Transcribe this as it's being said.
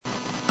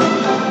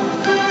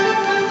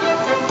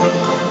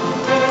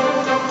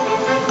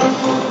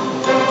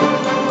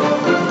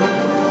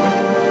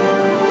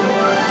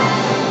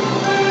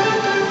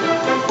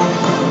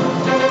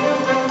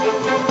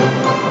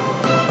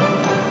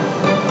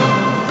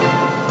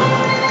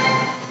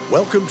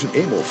Welcome to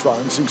Emil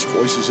Franzing's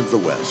Voices of the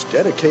West,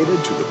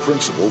 dedicated to the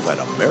principle that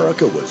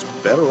America was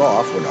better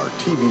off when our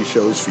TV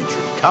shows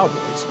featured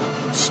cowboys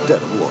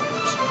instead of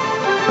lawyers.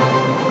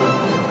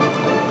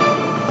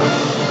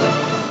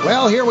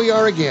 Well, here we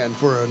are again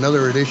for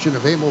another edition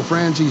of Emil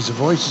Franzing's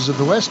Voices of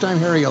the West. I'm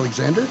Harry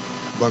Alexander.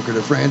 Bunker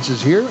to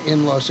Francis here.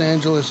 In Los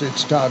Angeles,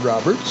 it's Todd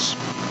Roberts.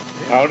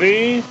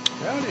 Howdy.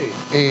 Howdy.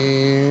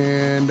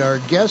 And our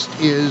guest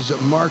is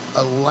Mark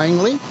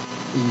Langley.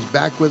 He's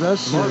back with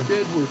us. Mark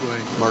Edward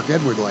Langley. Mark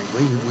Edward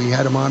Langley. We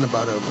had him on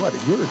about a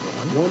year ago?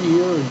 1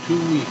 year and 2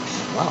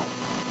 weeks. Wow.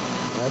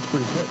 That's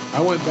pretty good.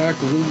 I went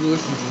back and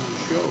listened to the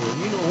show,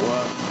 and you know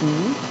what?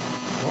 Mm-hmm.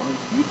 Mark,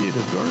 you did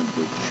a darn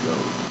good show.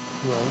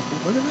 Well,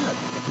 look at that.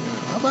 Yeah.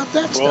 How about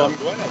that stuff? I'm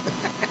glad.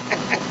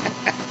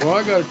 Well,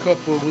 I got a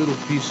couple of little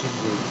pieces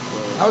of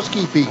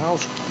housekeeping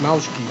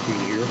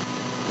here.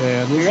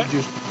 And this is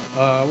just,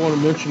 I want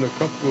to mention a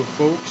couple of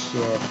folks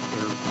that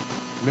are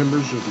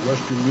members of the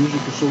Western Music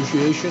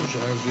Association,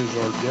 as is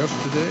our guest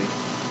today.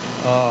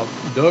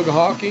 Doug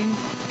Hawking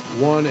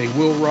won a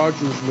Will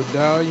Rogers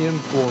medallion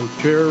for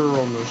Terror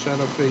on the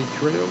Santa Fe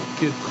Trail,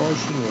 Kid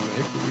Carson and the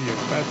Hickory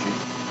Apache.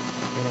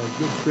 And our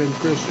good friend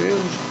Chris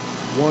Enns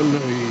won a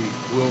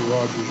Will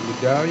Rogers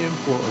medallion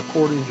for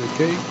According to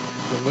Kate,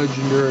 The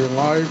Legendary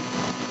Life,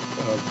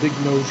 Big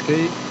Nose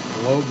Kate,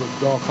 Love of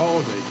Doc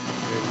Holliday.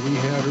 And we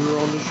had her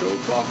on the show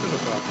talking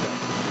about that.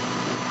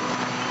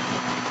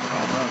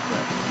 How about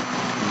that?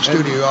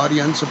 Studio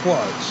audience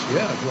applause.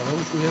 Yeah, well, I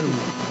wish we had an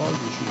applause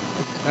machine.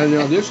 And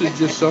now this is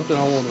just something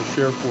I want to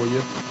share for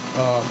you.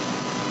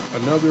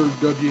 Another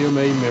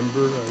WMA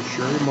member,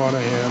 Sherry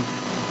Monahan,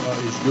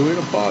 is doing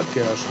a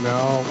podcast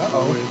now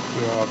with,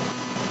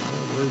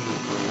 where's his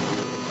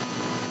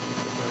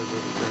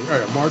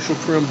name? Marshall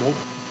Trimble.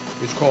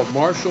 It's called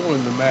Marshall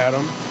and the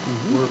Madam,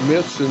 where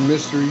myths and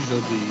mysteries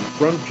of the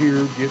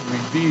frontier get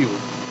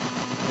revealed.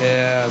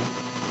 And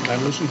I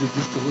listened to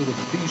just a little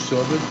piece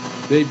of it.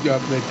 They've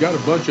got a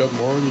bunch of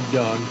them already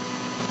done,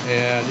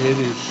 and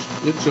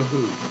it's a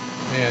hoot.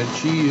 And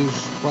she is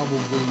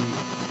probably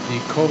the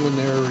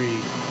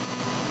culinary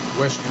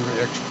Western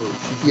expert.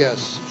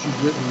 She's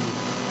written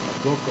a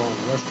book on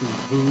Western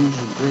booze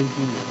and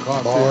drinking and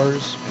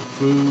cocktails and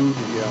food.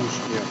 And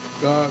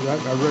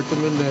I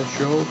recommend that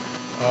show.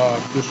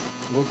 Just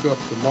look up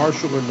the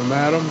Marshall and the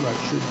Madam. That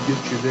should get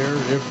you there.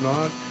 If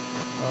not,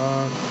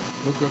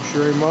 look up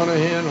Sherry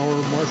Monahan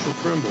or Marshall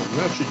Trimble.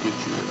 That should get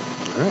you there.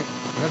 All right.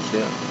 That's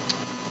it.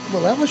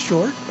 Well, that was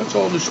short. That's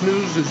all the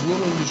snooze is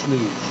willing to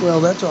snooze.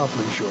 Well, that's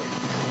awfully short.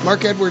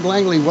 Mark Edward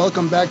Langley,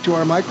 welcome back to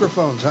our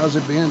microphones. How's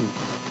it been?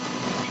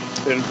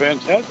 It's been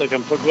fantastic.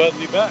 I'm so glad to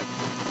be back.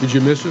 Did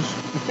you miss us?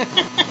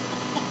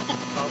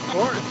 Of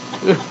course.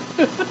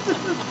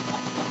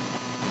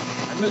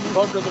 I miss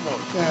Bunker the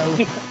most.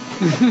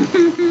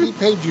 He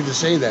paid you to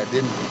say that,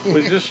 didn't he?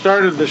 We just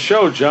started the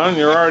show, John.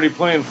 You're already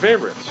playing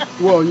favorites.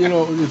 Well, you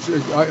know,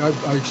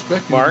 I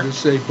expected you to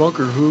say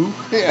Bunker who.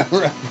 Yeah,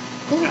 right.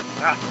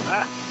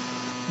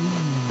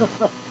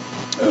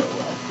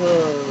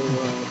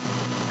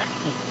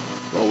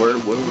 Well, where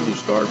would you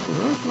start from?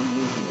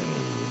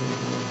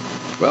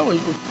 Well,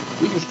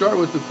 we can start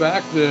with the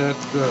fact that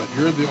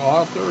you're the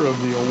author of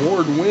the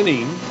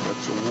award-winning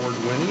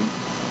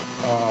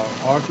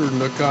Arthur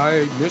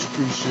Nakai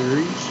Mystery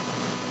Series,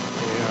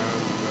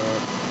 and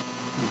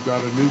you've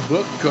got a new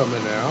book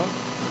coming out.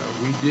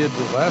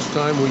 The last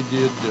time we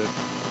did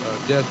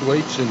Death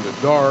Waits in the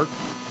Dark.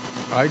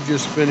 I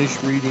just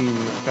finished reading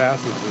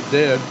Path of the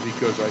Dead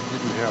because I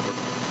didn't have a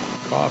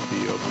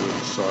copy of The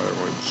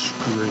Silent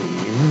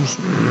Screams.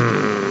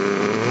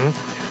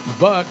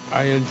 But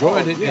I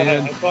enjoyed it. Yeah,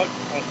 and I thought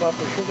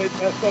for sure they'd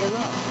pass that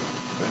around.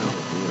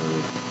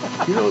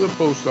 Well, you know the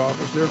post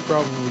office, they're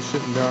probably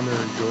sitting down there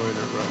enjoying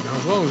it right now.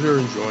 As long as they're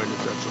enjoying it,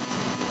 that's okay.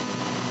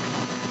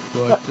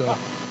 But,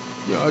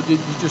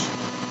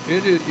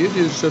 it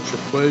is such a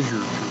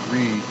pleasure to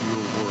read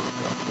your work.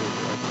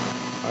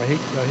 I hate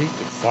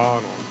to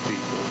fawn on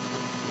people,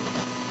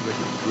 like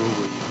a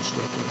gooey and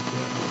stuff like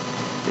that.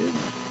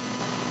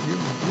 You're a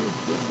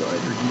good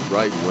writer. You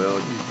write well.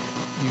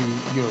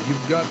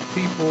 You've got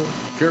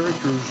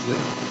characters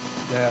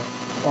that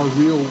are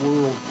real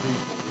world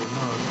people. They're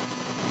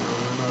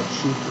not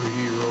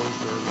superheroes.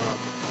 They're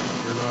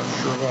not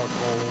Sherlock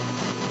Holmes.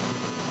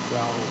 They're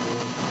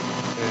fallible,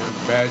 and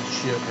bad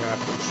shit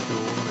happens to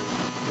them, and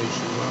they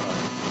survive.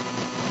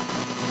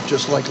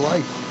 Just like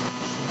life.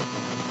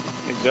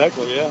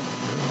 Exactly, yeah.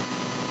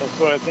 That's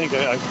what I think.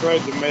 I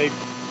tried to make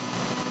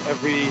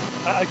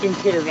I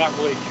consider not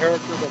really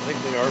characters. I think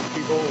they are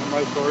people in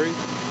my stories.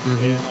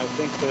 And I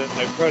think that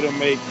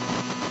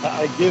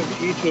I give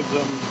each of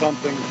them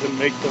something to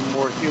make them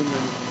more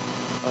human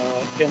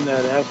in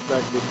that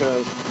aspect,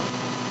 because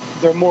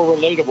they're more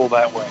relatable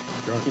that way.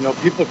 Sure. You know,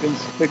 people can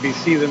maybe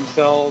see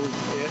themselves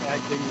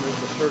acting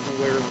a certain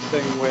way or the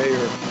same way,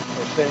 or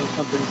saying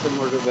something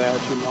similar to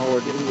that, or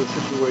in the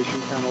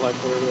situation kind of like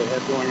whatever they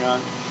had going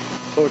on.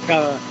 So it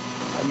kind of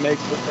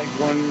makes, I think,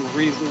 one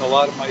reason a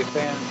lot of my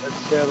fans had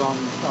said on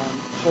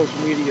social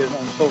media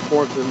and so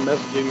forth and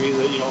messaging me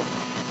that,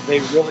 they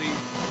really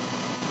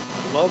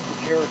love the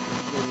characters.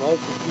 They love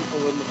the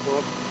people in the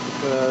book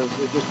because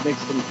it just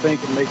makes them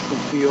think and makes them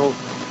feel.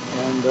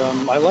 And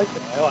I like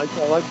it.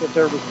 I like that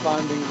they're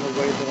responding in the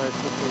way that I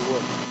think they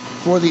would.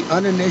 For the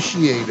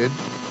uninitiated,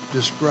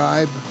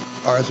 describe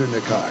Arthur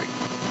Nakai.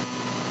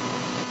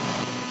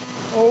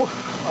 Oh,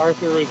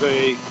 Arthur is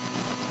a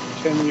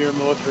 10-year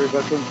military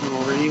veteran from the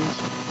Marines.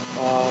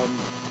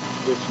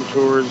 Did some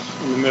tours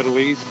in the Middle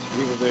East.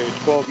 He was a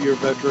 12-year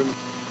veteran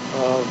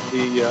of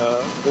the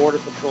Border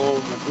Patrol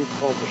and a group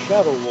called the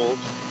Shadow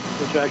Wolves,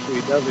 which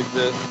actually does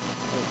exist.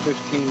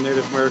 15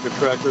 Native American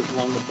trackers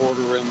along the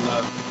border in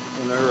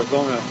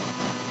Arizona.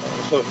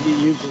 So he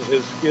uses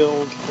his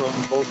skills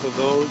from both of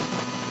those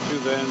to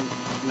then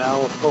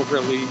now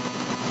appropriately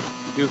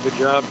do the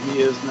job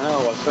he is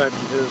now, aside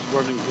from his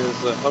running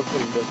his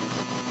outfitting business.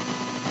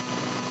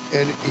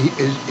 And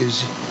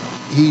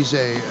he's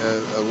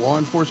a law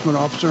enforcement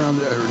officer or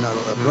not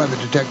a private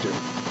detective?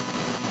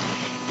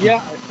 Yeah,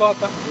 I thought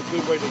that was a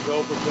good way to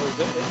go because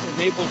it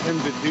enabled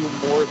him to do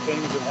more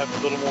things and have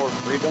a little more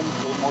freedom,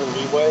 a little more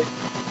leeway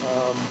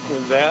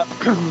with that.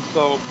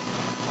 So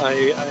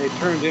I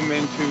turned him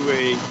into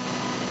a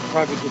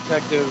private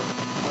detective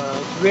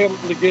to be able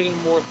to get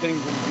in more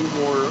things and do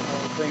more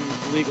things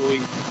legally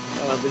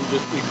than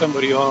just be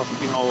somebody off,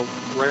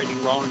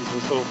 righting wrongs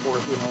and so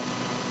forth,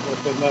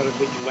 but not a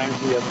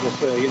vigilante, as we'll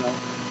say,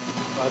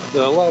 But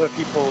a lot of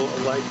people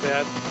like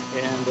that,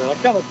 and I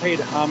kind of paid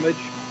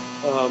homage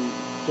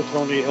to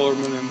Tony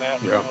Hillerman in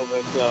that,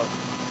 that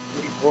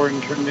Lee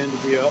Gordon turned in to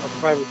be a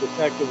private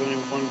detective, and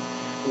in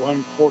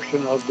one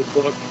portion of the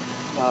book,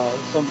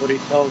 somebody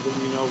tells him,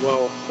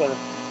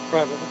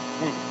 private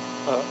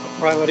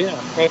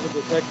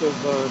detective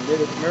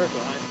Native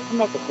American. I'm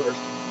not the first.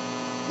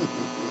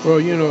 Well,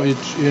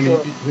 it's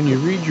when you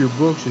read your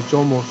books, it's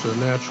almost a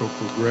natural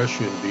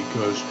progression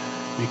because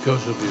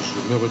of his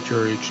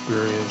military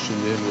experience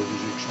and then with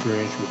his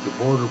experience with the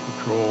Border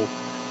Patrol.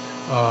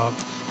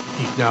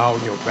 He's now,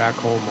 back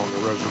home on the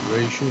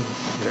reservation.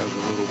 He has a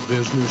little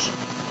business,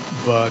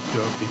 but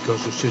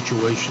because of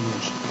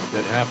situations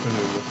that happened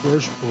in the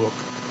first book,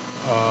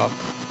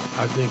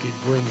 I think it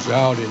brings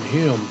out in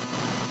him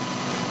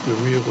the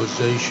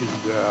realization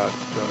that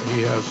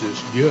he has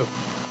this gift.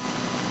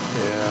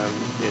 And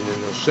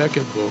in the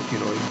second book,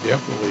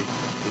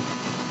 it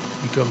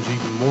becomes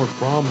even more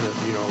prominent,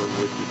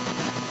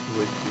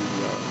 with the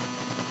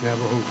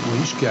Navajo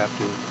police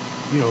captain.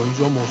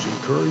 He's almost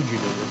encouraging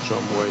him in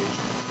some ways.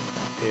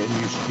 And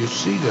you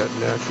see that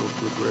natural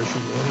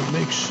progression, and it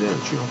makes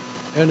sense,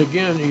 And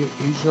again,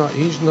 he's not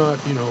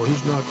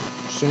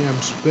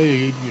Sam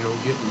Spade,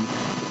 getting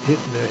hit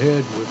in the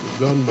head with a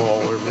gun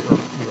ball or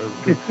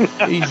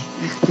he's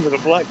with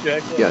a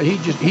blackjack. Yeah,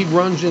 he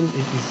runs in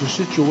the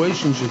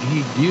situations that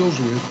he deals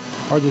with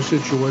are the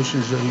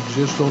situations that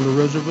exist on the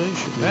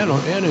reservation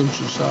and in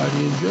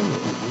society in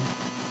general.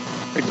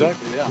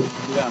 Exactly.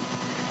 Yeah.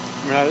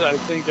 I mean, I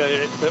think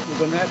it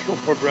was a natural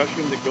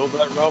progression to go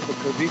that route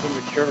because even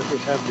the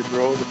characters have to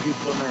grow, the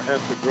people in there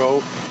have to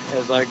grow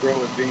as I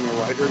grow as being a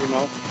writer,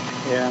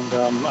 And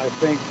I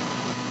think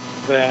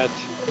that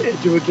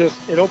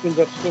it opens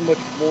up so much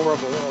more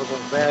of a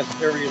vast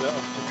area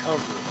to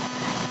cover.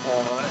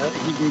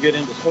 He can get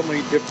into so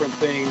many different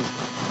things,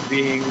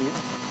 being,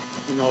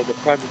 the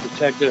private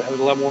detective has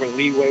a lot more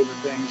leeway with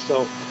things.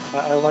 So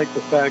I like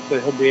the fact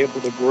that he'll be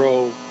able to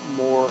grow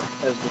more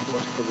as the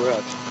books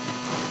progress.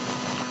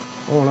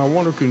 Oh, and I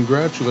want to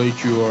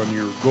congratulate you on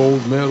your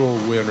gold medal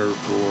winner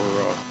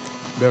for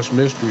Best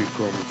Mystery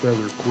from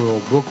Feather Quill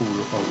Book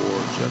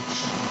Awards.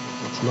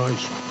 That's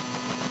nice.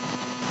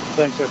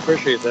 Thanks, I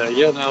appreciate that.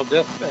 Yeah, now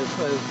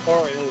as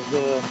far as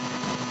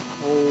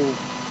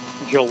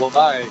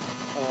July,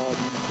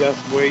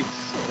 Death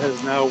Waits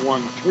has now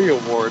won 3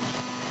 awards.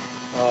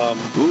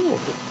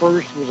 The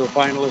first was a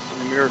finalist in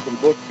the American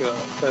Book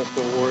Fest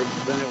Awards.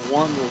 Then it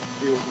won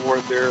the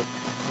award there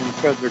in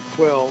Feather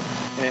Quill,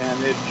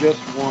 and it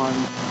just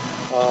won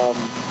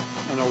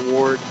an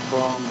award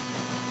from,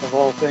 of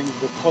all things,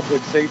 the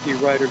Public Safety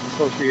Writers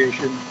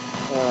Association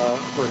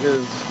for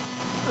his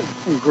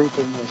group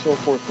and so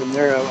forth from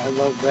there. I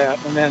love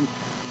that. And then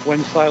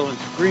When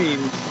Silence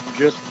Screams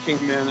just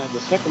came in as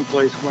the second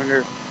place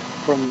winner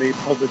from the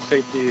Public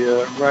Safety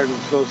Writers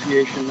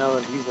Association, now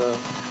that he's a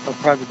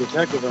private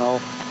detective and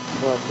all.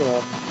 But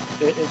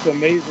it's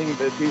amazing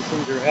that these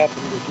things are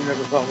happening that you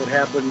never thought would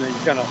happen, and you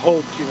kind of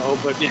hoped,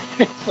 but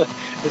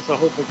it's a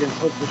hope against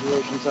hope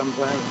situation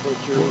sometimes, but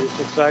it's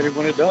excited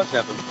when it does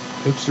happen.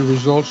 It's the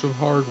results of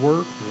hard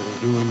work,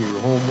 doing your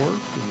homework,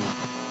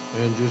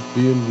 and just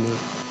being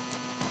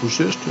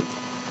persistent.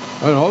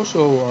 And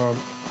also,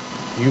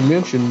 you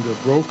mentioned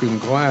broken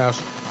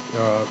glass.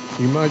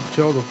 You might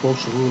tell the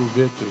folks a little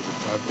bit.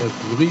 The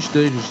release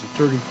date is the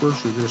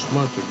 31st of this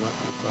month,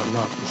 if I'm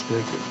not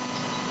mistaken.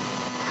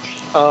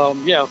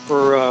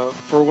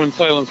 For When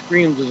Silence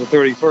Screams is the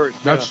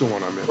 31st. That's the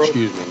one I meant.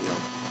 Excuse me.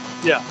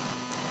 Yeah.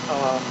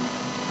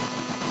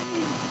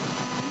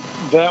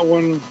 That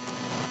one,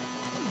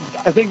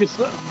 I think it's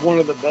one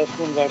of the best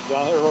ones I've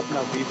done, or if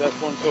not the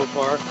best one so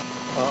far.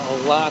 A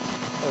lot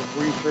of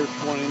research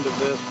went into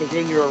this, because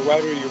when you're a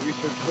writer, you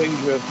research things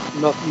you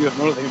have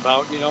nothing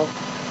about,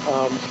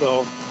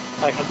 so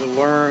I had to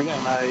learn,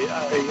 and I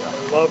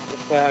love the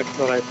fact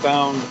that I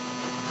found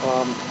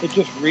it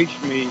just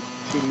reached me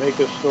to make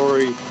a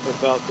story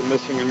about the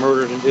missing and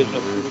murdered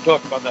indigenous. We were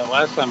talking about that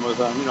last time I was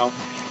on,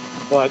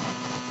 but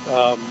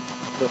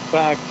the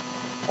fact,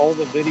 all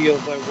the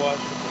videos I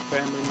watched with the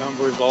family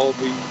members, all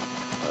the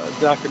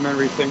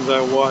documentary things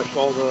I watched,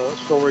 all the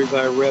stories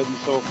I read and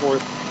so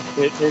forth,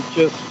 it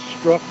just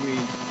struck me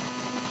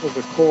to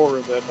the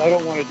core that I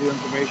don't want to do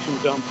information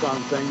dumps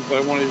on things, but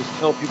I want to just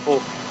tell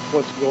people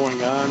what's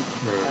going on.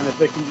 Right. And if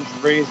they can just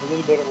raise a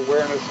little bit of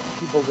awareness of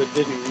people that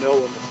didn't know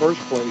in the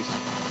first place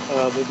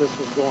that this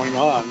was going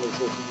on,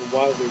 this is a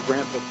wildly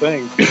rampant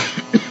thing,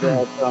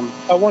 that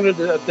I wanted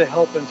to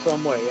help in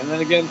some way. And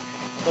then again,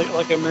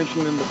 like I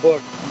mentioned in the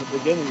book, in the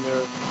beginning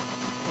there,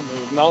 in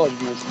the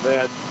acknowledgments,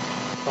 that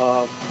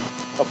a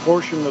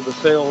portion of the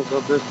sales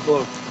of this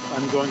book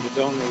I'm going to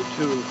donate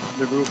to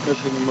the group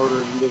Missing and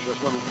Murdered Indigenous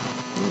Women.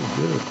 Oh,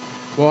 good.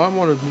 Well,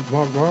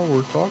 while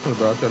we're talking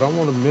about that, I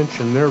want to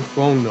mention their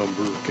phone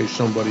number in case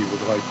somebody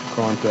would like to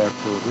contact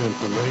further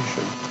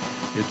information.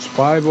 It's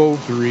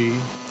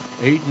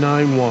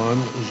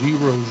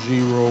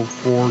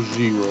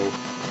 503-891-0040,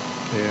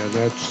 and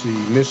that's the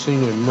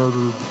Missing and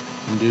Murdered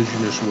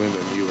Indigenous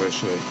Women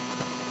USA.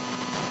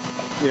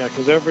 Yeah,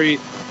 because every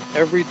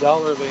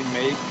dollar they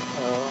make,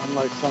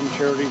 unlike some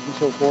charities and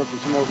so forth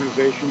and some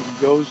organizations,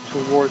 goes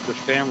toward the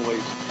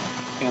families.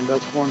 And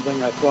that's one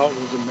thing I thought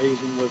was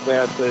amazing, was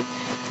that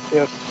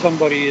if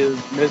somebody is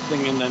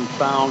missing and then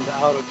found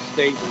out of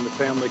state and the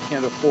family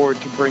can't afford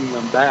to bring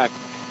them back,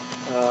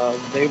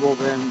 they will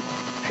then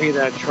pay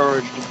that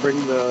charge to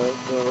bring the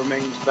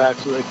remains back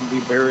so they can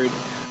be buried,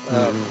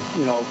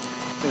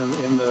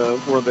 in the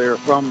where they're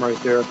from right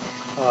there.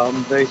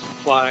 They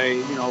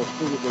supply,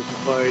 food, they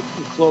supply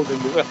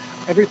clothing,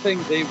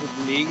 everything they would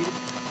need.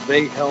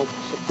 They help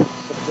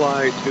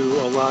supply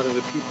to a lot of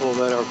the people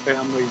that are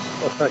families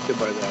affected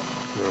by that.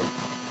 Yeah.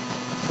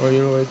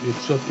 Well,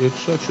 it's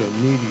such a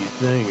needy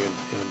thing, and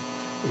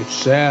it's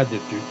sad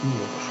that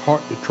it's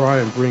hard to try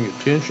and bring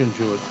attention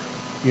to it.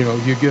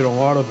 You get a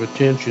lot of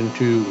attention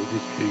to the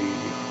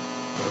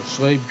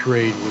slave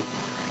trade with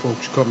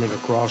folks coming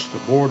across the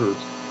border,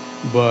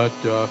 but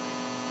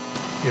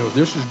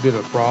this has been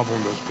a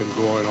problem that's been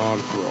going on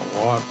for a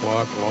lot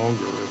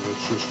longer, and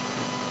it's just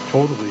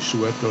totally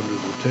swept under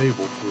the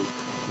table for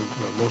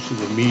most of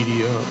the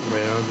media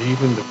and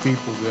even the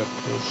people that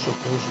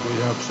supposedly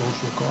have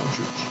social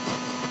conscience.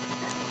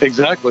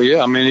 Exactly,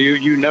 yeah. I mean,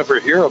 you never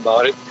hear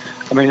about it.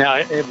 I mean,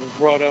 it was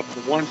brought up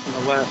once in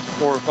the last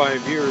 4 or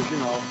 5 years,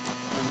 and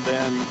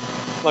then,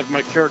 like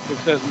my character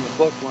says in the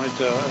book, when it's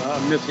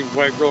a missing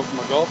white girl from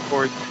a golf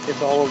course,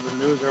 it's all over the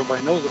news.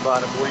 Everybody knows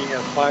about it. But when you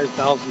have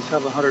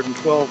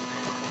 5,712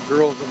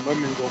 girls and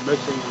women go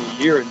missing in a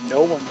year and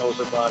no one knows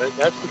about it,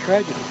 that's the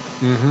tragedy.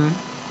 Mm-hmm.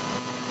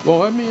 Well,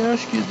 let me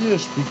ask you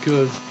this,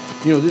 because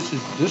this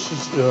is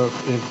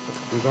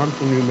because I'm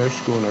from New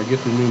Mexico and I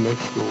get the New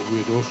Mexico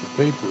Ruidoso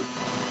paper,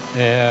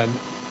 and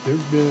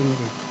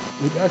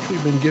they've actually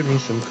been giving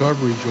some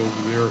coverage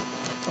over there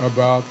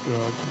about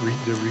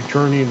the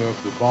returning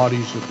of the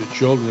bodies of the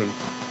children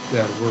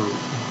that were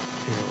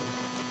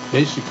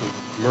basically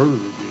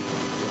murdered in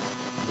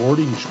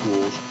boarding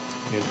schools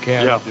in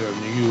Canada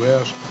and the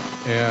U.S.,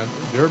 and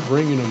they're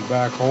bringing them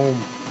back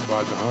home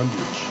by the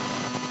hundreds.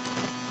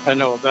 I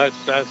know, that's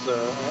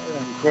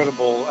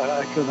incredible.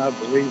 I could not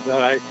believe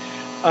that.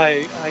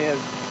 I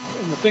have,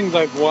 in the things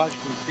I've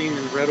watched and seen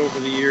and read over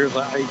the years,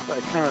 I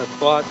kind of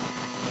thought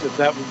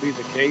that would be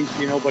the case,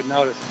 but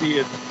now to see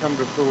it come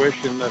to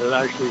fruition, that it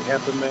actually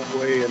happened that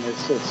way, and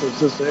it's a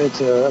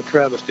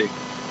travesty.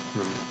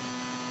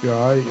 Mm-hmm.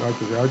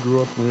 Yeah, I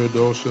grew up in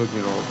Ruidoso,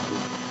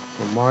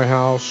 from my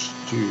house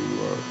to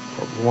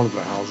one of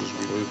the houses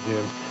we lived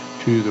in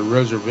to the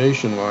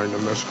reservation line, the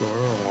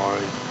Mescalero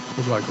line,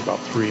 was like about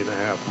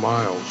 3.5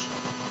 miles,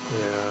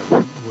 and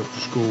went to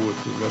school with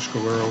the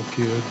Mescalero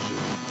kids,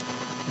 and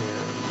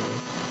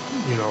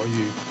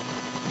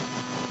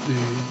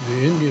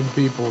the Indian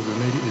people, the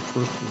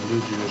first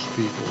indigenous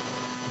people,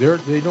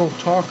 they don't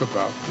talk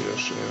about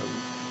this,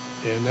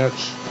 and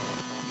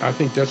I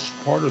think that's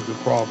part of the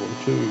problem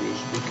too, is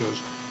because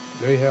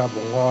they have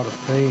a lot of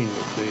pain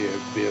that they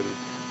have been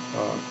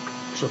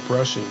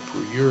suppressing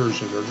for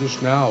years, and they're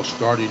just now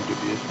starting to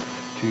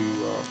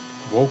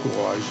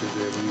vocalize it,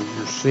 and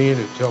you're seeing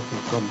it help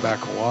them come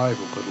back alive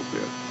a little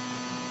bit.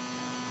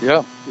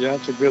 Yeah,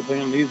 it's a good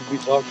thing. It needs to be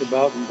talked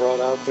about and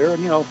brought out there.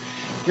 And,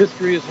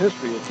 history is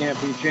history. It can't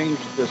be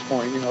changed at this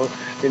point.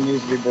 It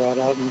needs to be brought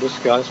out and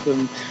discussed,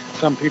 and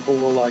some people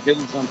will like it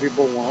and some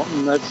people won't,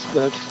 and that's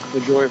the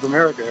joy of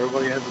America.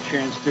 Everybody has a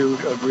chance to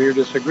agree or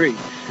disagree.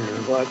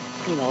 Yeah. But,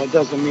 it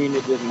doesn't mean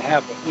it didn't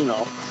happen,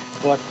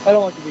 But I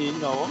don't like to be,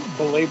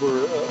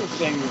 belabor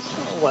things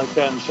like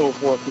that and so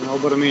forth,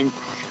 But,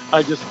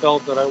 I just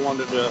felt that I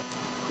wanted to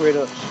create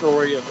a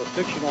story of a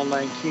fictional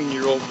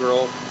 19-year-old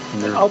girl,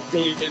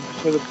 updated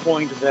to the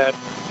point that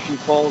she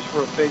falls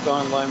for a fake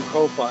online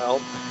profile,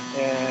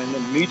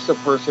 and meets a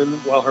person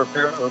while her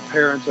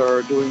parents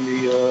are doing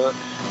the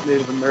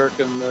Native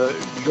American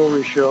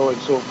jewelry show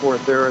and so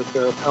forth there at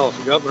the Palace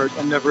of Governors,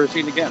 and never is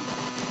seen again.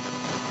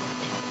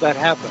 That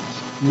happens.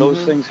 Mm-hmm.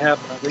 Those things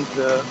happen. I think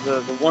the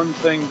one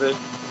thing that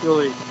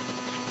really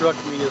struck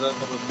me as I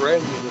was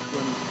writing it is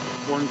when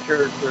one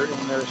character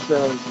in there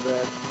says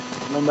that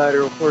no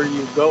matter where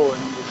you go in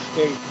the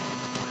state,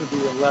 could be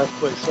the last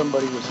place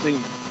somebody was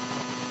seen.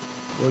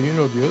 Well, you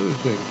know, the other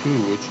thing, too,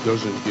 which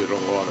doesn't get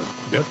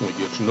definitely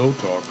gets no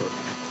talker,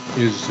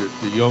 is that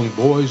the young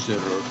boys that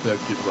are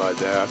affected by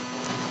that,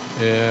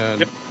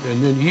 and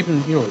then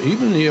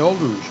even the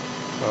elders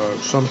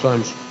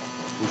sometimes,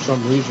 for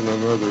some reason or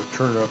another,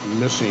 turn up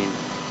missing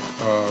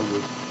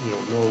with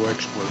no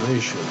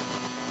explanation.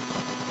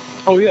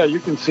 Oh yeah, you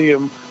can see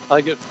them.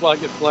 I get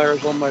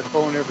flyers on my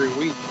phone every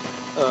week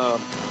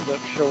that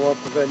show up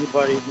of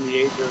anybody from the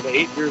age of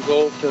 8 years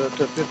old to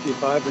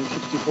 55 and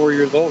 64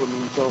 years old. I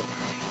mean, so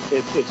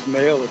it's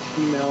male, it's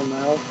female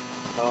now.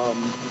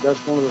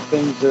 That's one of the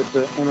things that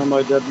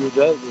MMIW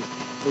does is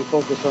they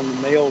focus on the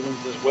male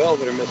ones as well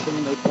that are missing,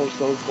 and they post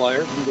those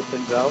flyers and get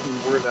things out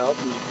and word out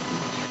and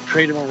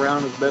trade them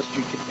around as best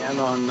you can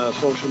on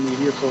social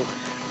media. So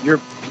your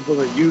people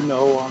that you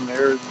know on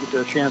there get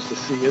a chance to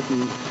see it,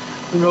 and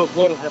who knows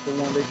what'll happen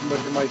one day.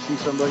 Somebody might see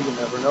somebody, you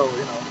never know,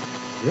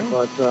 Yeah.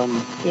 But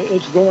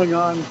it's going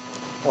on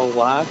a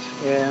lot,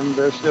 and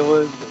there still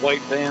is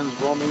white vans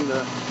roaming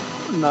the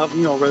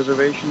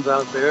reservations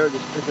out there,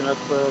 just picking up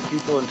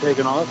people and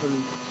taking off,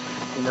 and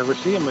you never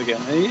see them again.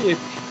 And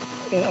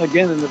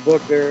again, in the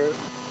book there,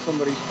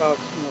 somebody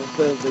talks,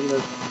 says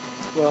that,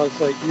 well, it's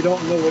like you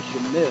don't know what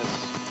you miss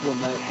when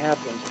that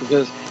happens,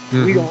 because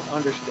we don't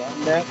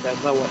understand that.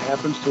 That's not what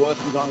happens to us.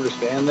 We don't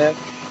understand that.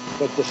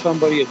 But to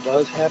somebody it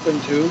does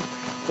happen to,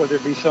 whether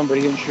it be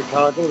somebody in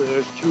Chicago,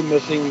 there's 2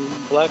 missing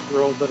black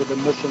girls that have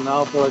been missing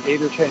now for like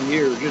 8 or 10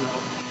 years,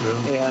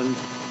 and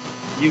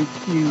the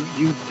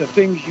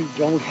things you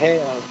don't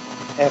have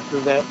after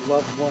that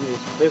loved one is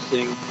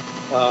missing.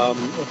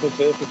 If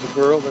it's a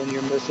girl, then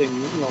you're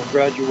missing,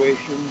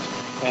 graduations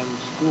and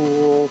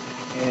school,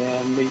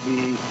 and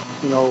maybe,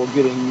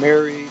 getting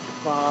married,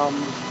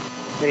 proms,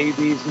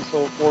 babies, and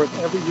so forth.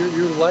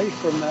 Your life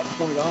from that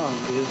point on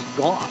is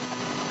gone.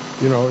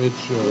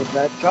 It's with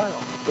that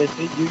child.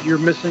 You're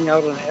missing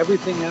out on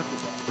everything after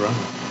that. Right.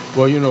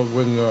 Well,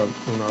 when I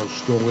was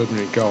still living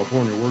in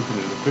California, working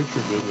in the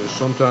picture business,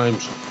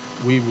 sometimes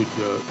we would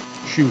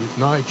shoot at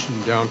nights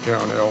in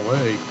downtown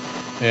LA,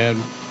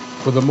 and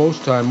for the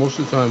most of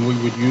the time we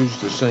would use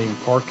the same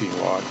parking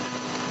lot,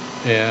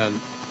 and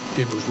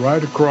it was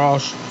right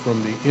across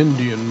from the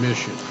Indian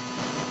Mission,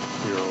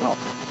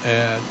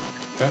 and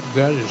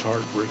that is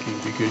heartbreaking,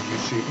 because you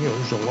see,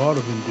 there's a lot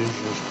of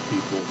indigenous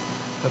people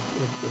that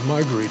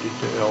migrated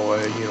to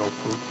LA,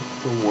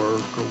 for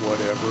work or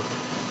whatever,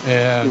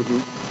 and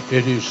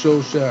it is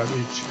so sad.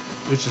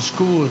 It's a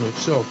school in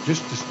itself,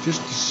 just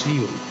to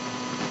see them.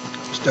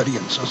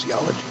 Studying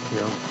sociology.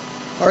 Yeah.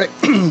 All right,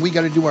 we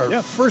got to do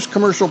our first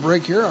commercial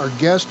break here. Our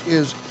guest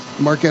is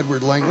Mark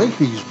Edward Langley.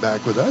 He's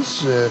back with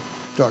us,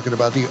 talking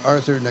about the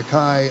Arthur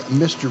Nakai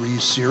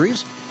Mysteries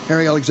series.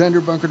 Harry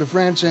Alexander, Bunker de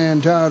France,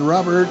 and Todd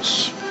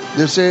Roberts.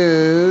 This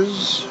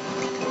is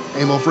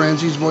Emil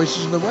Franzi's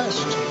Voices of the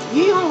West.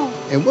 Yeehaw.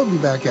 And we'll be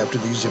back after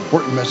these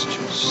important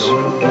messages.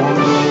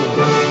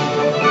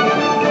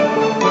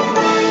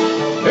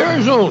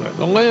 Arizona,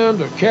 the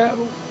land of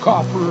cattle,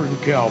 copper,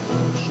 and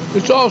cowboys.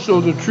 It's also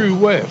the true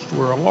West,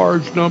 where a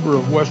large number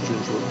of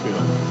Westerns were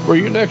filmed. For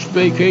your next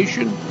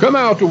vacation, come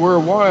out to where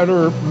Wyatt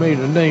Earp made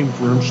a name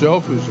for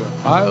himself as a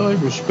highly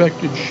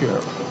respected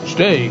sheriff.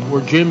 Stay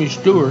where Jimmy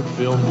Stewart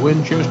filmed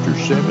Winchester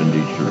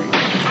 73.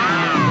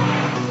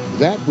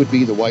 That would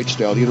be the White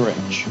Stallion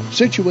Ranch,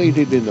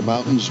 situated in the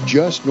mountains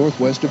just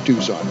northwest of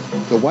Tucson.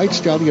 The White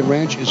Stallion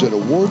Ranch is an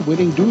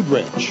award-winning dude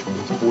ranch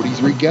with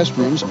 43 guest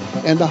rooms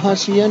and a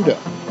hacienda.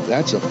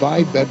 That's a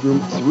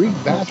 5-bedroom,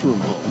 3-bathroom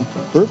home,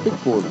 perfect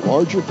for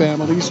larger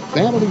families,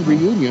 family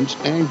reunions,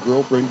 and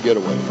girlfriend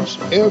getaways.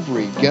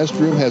 Every guest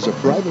room has a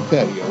private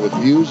patio with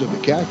views of the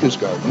cactus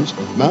gardens,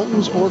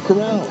 mountains, or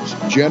corrals.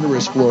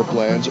 Generous floor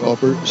plans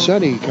offer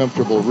sunny,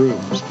 comfortable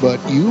rooms, but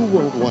you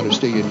won't want to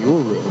stay in your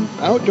room.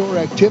 Outdoor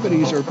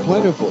activities are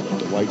plentiful at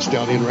the White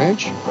Stallion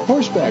Ranch.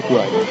 Horseback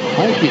riding,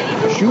 hiking,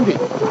 shooting,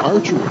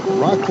 archery,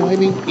 rock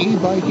climbing,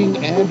 e-biking,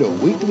 and a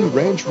weekly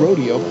ranch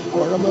rodeo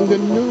are among the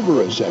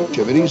numerous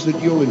activities that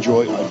you'll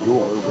enjoy on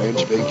your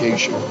ranch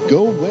vacation.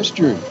 Go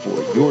Western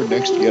for your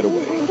next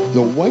getaway.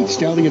 The White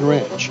Stallion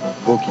Ranch.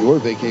 Book your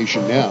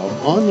vacation now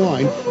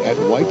online at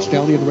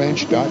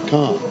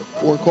whitestallionranch.com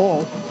or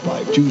call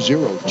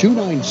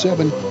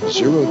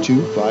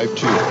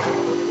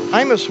 520-297-0252.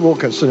 Imus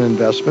Wilkinson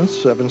Investments,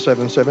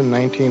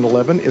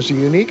 777-1911, is a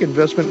unique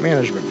investment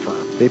management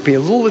firm. They pay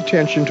little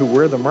attention to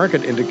where the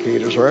market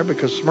indicators are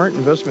because smart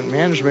investment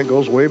management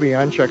goes way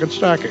beyond checkered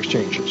stock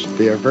exchanges.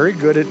 They are very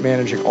good at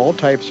managing all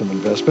types of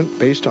investment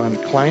based on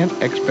client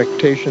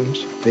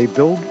expectations. They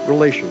build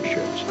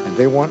relationships. and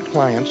they want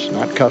clients,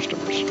 not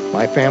customers.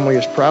 My family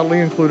is proudly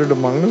included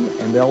among them,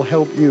 and they'll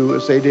help you,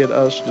 as they did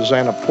us,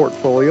 design a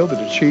portfolio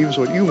that achieves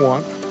what you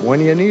want when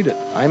you need it.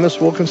 Imus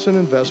Wilkinson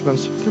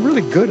Investments, they're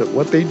really good at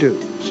what they do.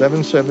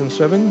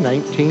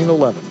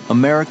 777-1911.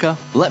 America,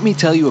 let me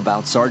tell you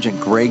about Sergeant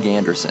Greg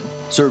Anderson.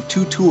 Served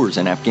 2 tours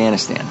in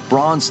Afghanistan,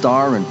 Bronze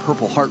Star and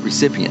Purple Heart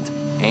recipient,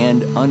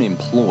 and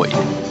unemployed.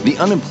 The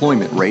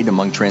unemployment rate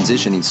among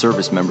transitioning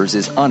service members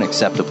is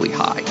unacceptably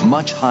high,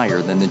 much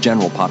higher than the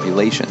general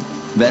population.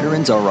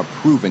 Veterans are a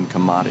proven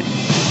commodity.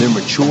 They're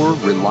mature,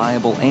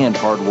 reliable, and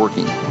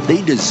hardworking.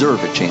 They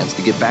deserve a chance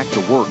to get back to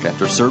work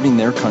after serving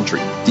their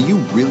country. Do you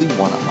really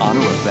want to honor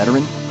a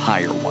veteran?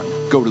 Hire one.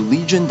 Go to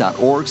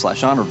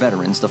legion.org/honor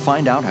veterans to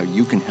find out how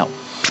you can help.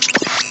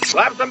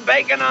 Slap some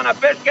bacon on a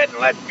biscuit and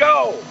let's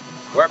go.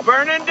 We're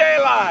burning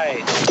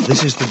daylight.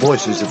 This is the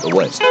Voices of the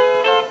West.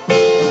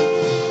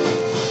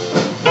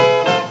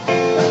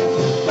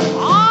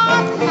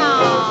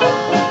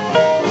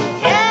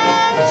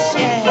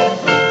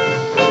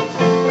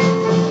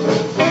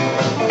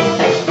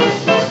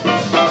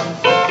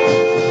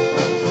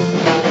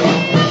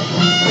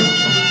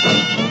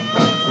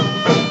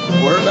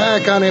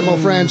 Back on Emil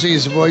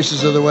Francie's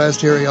Voices of the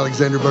West. Harry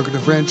Alexander Booker, the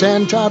French,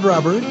 and Todd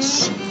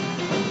Roberts. A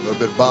little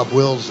bit of Bob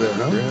Wills there,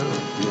 huh? Yeah.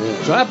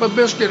 Slap a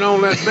biscuit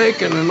on that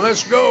bacon and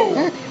let's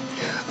go.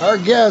 Our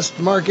guest,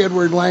 Mark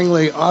Edward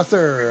Langley,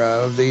 author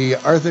of the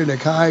Arthur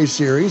Nakai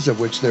series, of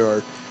which there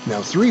are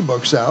now 3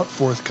 books out,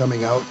 4th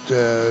coming out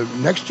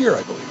next year,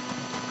 I believe.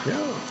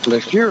 Yeah.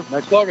 Next year,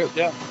 next August,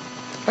 yeah.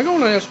 I'm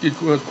going to ask you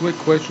a quick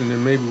question,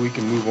 and maybe we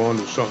can move on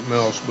to something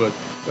else. But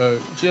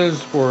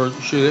just for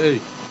today,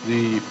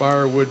 the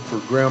Firewood for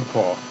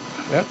Grandpa,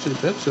 that's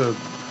a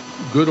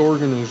good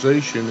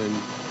organization, and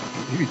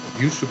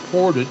you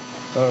support it.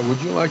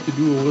 Would you like to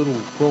do a little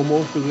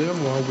promo for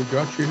them while we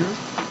got you here?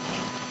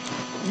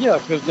 Yeah,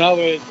 because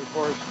nowadays, of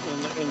course,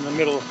 in the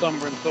middle of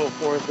summer and so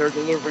forth, they're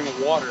delivering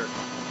water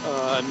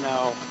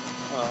now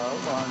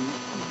on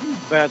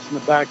vats in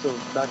the back of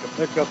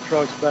pickup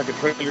trucks, back of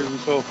trailers,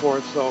 and so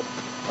forth. So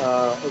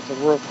it's a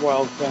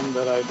worthwhile thing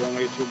that I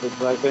donate to,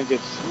 but I think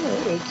it's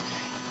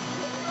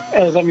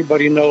as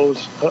everybody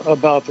knows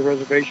about the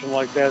reservation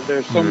like that,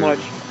 there's so much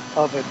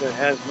of it that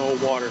has no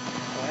water.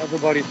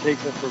 Everybody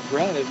takes it for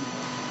granted.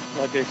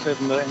 Like they said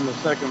in the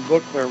second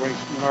book there, when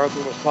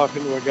Arthur was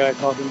talking to a guy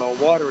talking about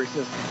water, he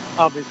says,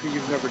 obviously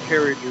you've never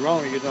carried your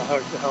own, you know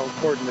how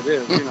important it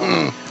is, you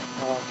know.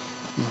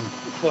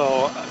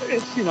 So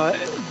it's, you know,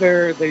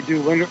 they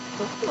do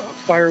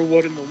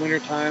firewood in the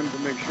wintertime to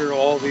make sure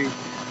all the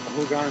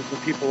Hogans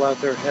and people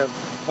out there have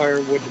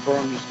firewood to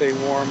burn to stay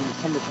warm. In the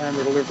summertime,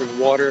 they're delivering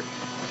water.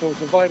 So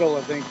it's a vital,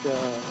 I think,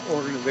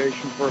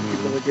 organization for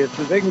people to get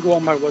to. They can go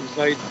on my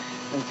website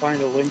and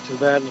find a link to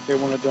that. And if they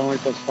want to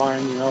donate, that's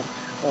fine. You know,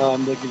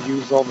 they can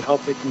use all the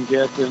help they can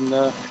get and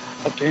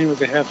obtain what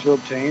they have to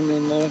obtain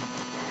and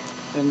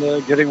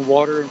getting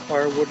water and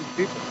firewood to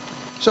people.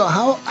 So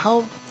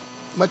how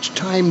much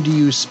time do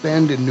you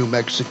spend in New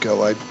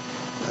Mexico? I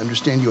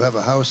understand you have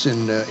a house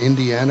in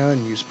Indiana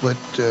and you split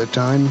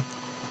time.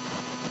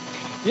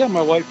 Yeah,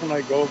 my wife and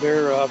I go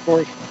there. Of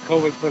course,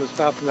 COVID put a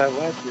stop to that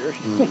last year.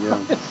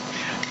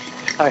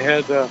 I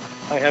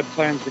had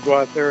plans to go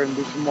out there and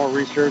do some more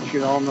research, you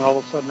know, and then all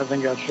of a sudden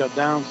everything got shut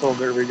down. So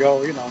there we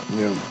go, you know.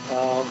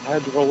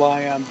 Had to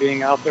rely on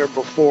being out there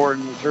before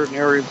in certain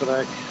areas that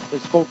I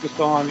was focused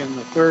on in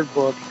the third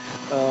book,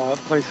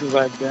 places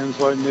I've been,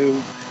 so I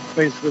knew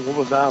basically what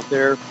was out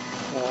there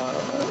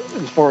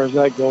as far as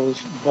that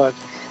goes. But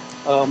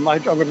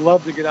I would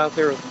love to get out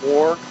there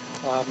more.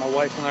 My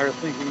wife and I are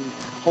thinking,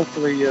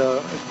 hopefully,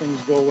 if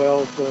things go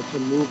well, to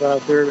move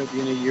out there maybe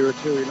in a year or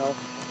two, you know,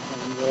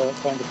 and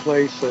find a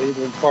place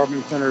either in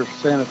Farmington or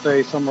Santa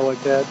Fe, somewhere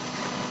like that.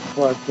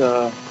 But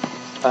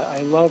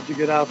I love to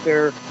get out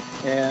there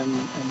and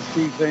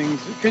see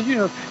things, because you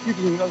know you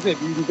can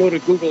go to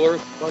Google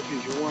Earth as much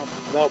as you want,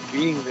 but without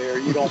being there,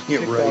 you don't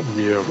pick up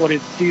what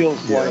it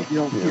feels like. You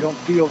don't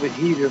feel the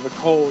heat or the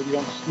cold. You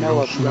don't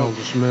smell it. You don't smell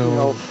the smells. You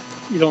know,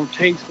 you don't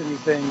taste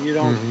anything. You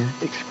don't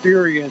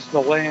experience the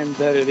land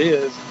that it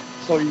is,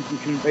 so you can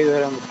convey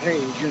that on the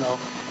page, you know.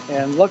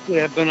 And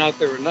luckily, I've been out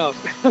there enough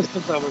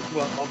since I was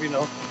 12, you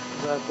know,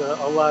 that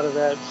a lot of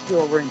that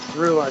still rings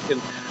through. I can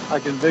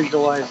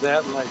visualize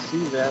that, and I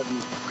see that.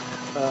 And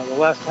the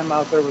last time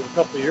out there was a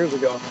couple of years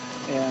ago,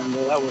 and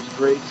that was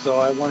great.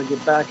 So I want to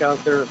get back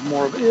out there as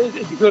more of it.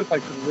 It'd be good if I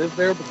could live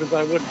there, because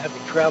I wouldn't have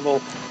to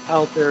travel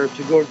out there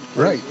to go to the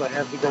places I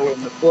have to go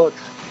in the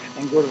books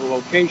and go to the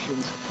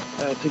locations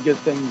to get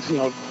things, you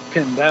know,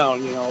 pinned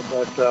down, you know.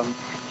 But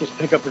just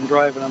pick up and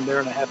drive, and I'm there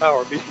in a half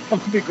hour.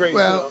 It'd be great.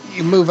 Well,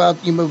 you move out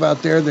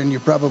there, then you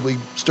probably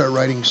start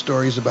writing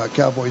stories about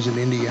cowboys in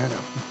Indiana.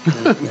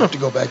 You have to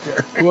go back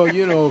there. Well,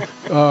 you know,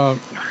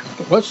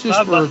 let's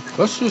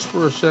just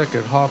for a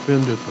second hop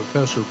into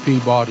Professor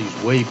Peabody's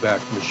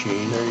Wayback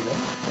Machine. There you go.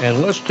 And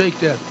let's take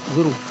that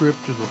little trip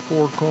to the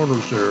Four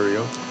Corners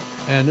area.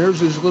 And there's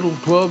this little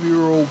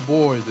 12-year-old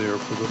boy there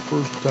for the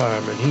first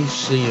time, and he's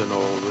seeing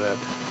all that.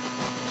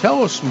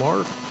 Tell us,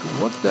 Mark,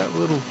 what that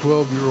little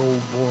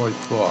 12-year-old boy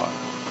thought.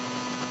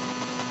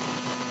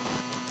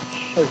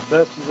 as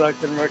best as I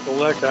can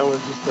recollect, I was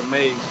just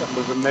amazed. I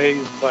was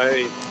amazed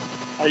by,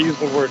 I use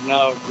the word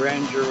now,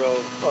 grandeur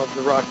of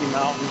the Rocky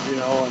Mountains,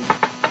 and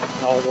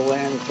all the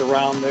land that's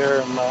around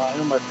there. And I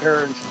know my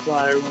parents and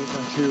I went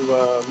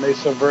to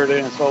Mesa Verde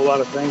and saw a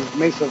lot of things.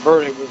 Mesa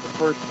Verde was the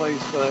first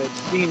place that I had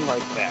seen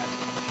like that.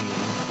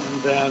 Mm-hmm.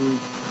 And then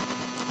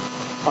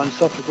on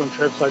subsequent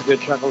trips, I did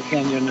Chaco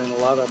Canyon and a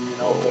lot of them,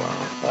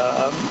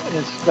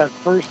 It's that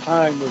first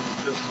time was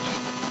just,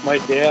 my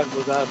dad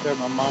was out there,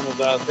 my mom was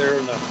out there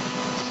in a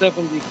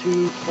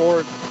 72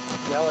 Ford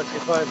Galaxy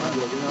 500,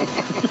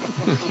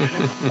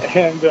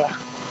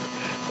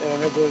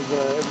 and it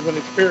was an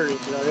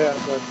experience,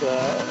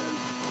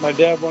 But my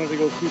dad wanted to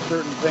go see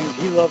certain things.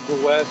 He loved the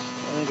West,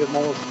 I think,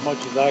 almost as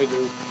much as I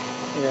do.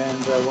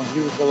 And when he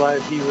was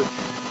alive, he would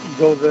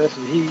go this,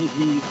 and he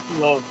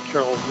loved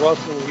Charles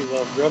Russell. He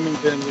loved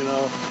Remington.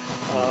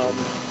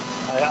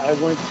 I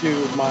went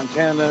to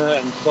Montana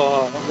and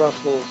saw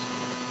Russell's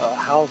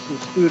house and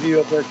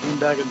studio up there. Came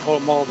back and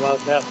told him all about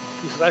that.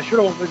 He said, "I should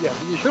have went. Yeah,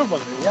 you should have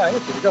went there. Yeah, I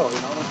asked you to go.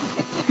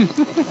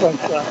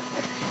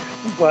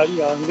 But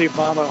and leave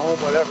mom at home,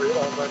 whatever.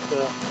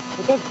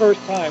 But that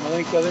first time,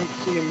 I think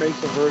seeing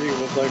Mesa Verde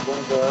was like one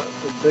of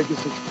the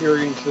biggest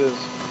experiences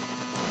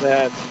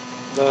that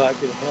I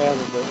could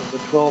have as a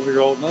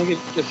 12-year-old. And I think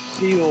it just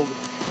sealed,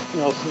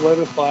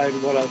 solidified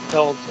what I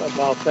felt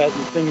about that,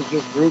 and things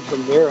just grew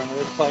from there. And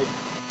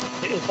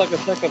it's like a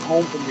second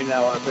home for me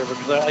now out there,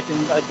 because I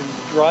can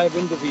drive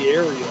into the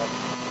area,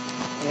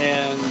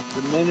 and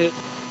the minute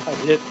I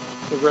hit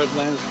the red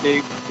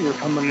landscape, you're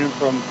coming in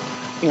from,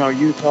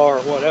 Utah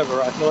or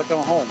whatever, I feel like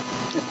I'm home.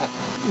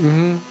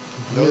 Mm-hmm.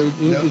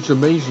 It's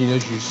amazing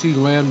as you see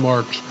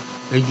landmarks,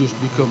 they just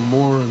become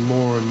more and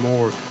more and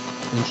more.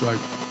 It's like,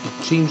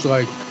 it seems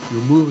like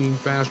you're moving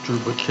faster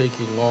but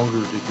taking longer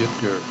to get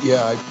there.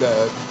 Yeah, I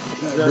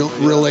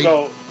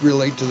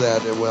relate to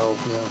that well.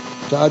 Yeah.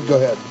 Todd, go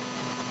ahead.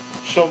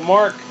 So,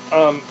 Mark,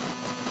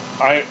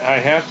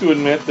 I have to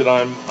admit that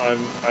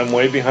I'm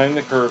way behind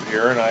the curve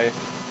here, and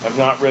I've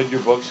not read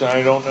your books, and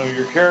I don't know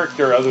your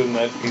character other than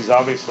that he's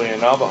obviously a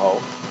Navajo.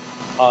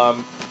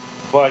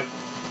 But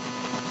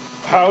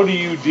how do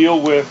you deal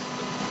with,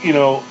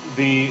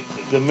 the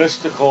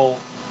mystical,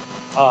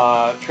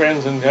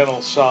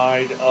 transcendental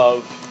side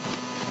of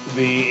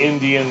the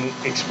Indian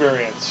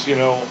experience?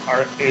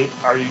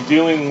 Are you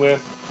dealing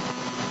with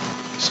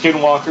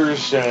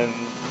skinwalkers and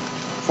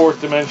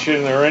fourth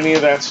dimension or any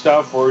of that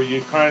stuff, or are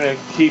you trying to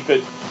keep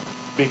it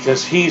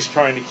because he's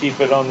trying to keep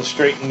it on the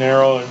straight and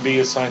narrow and be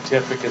as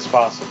scientific as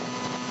possible?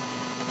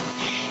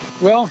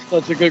 Well,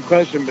 that's a good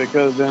question,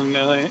 because in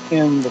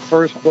the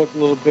first book a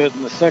little bit,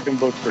 in the second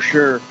book for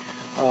sure,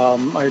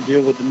 I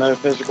deal with the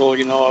metaphysical.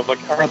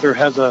 Like Arthur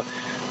has a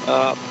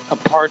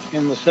part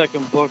in the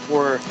second book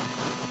where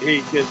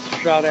he gets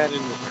shot at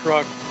in his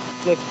truck,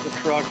 flips the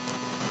truck,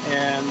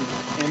 and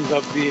ends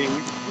up being,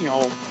 in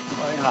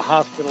a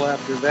hospital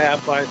after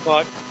that. But I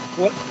thought,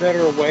 what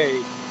better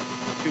way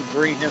to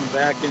bring him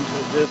back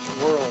into this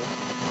world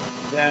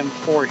than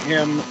for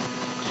him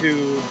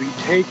to be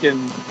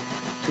taken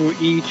to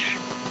each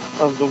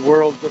of the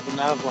worlds of the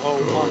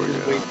Navajo on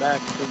his way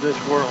back to this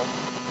world.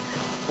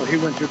 So he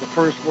went through the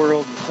first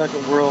world, the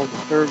second world, the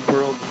third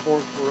world, the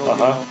fourth world,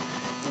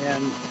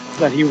 and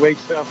then he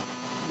wakes up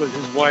with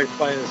his wife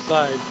by his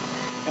side,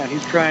 and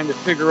he's trying to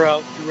figure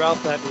out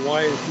throughout that,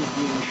 why is he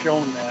being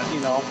shown that,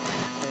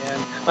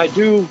 And I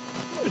do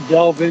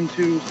delve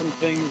into some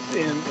things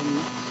in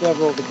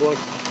several of the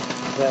books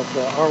that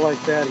are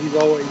like that. He's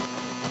always,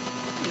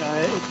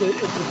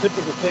 it's a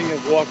typical thing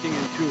of walking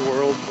in two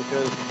worlds,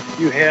 because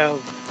you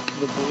have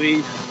the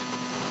beliefs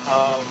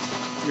of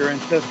your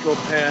ancestral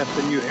past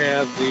and you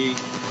have the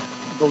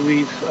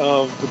beliefs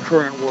of the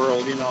current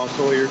world,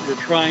 so you're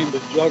trying to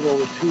juggle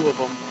the two of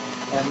them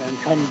and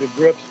come to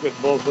grips with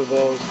both of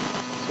those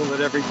so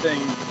that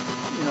everything,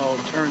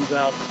 turns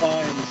out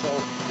fine.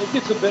 So it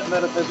gets a bit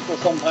metaphysical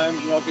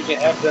sometimes, because you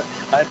have to,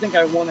 I think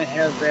I want to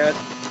have that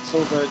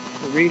so that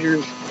the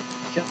readers,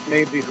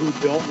 maybe who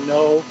don't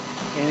know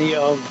any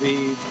of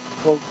the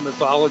quote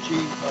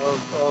mythology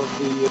of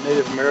the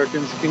Native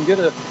Americans, can get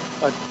a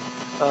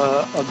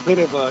bit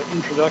of an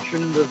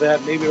introduction into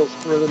that. Maybe it'll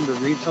spur them to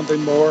read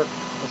something more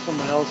or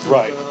someone else's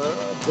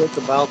book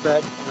about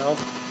that.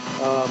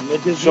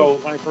 It did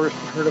when I first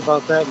heard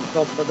about that and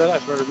felt about that, I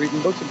started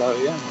reading books about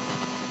it. Yeah.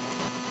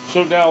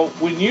 So now,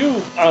 when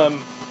you,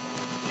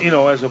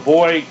 as a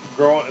boy,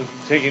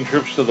 taking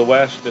trips to the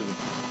West and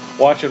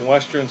watching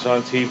westerns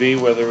on TV,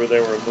 whether they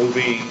were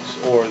movies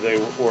or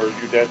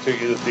your dad took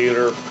you to the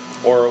theater,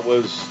 or it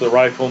was The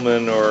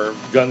Rifleman or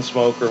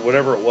Gunsmoke or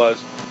whatever it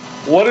was,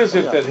 what is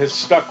it that has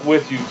stuck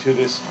with you to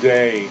this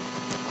day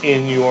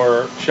in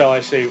your, shall I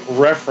say,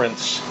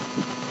 reference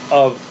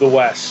of the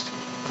West,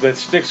 that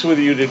sticks with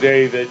you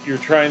today, that you're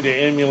trying to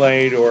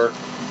emulate, or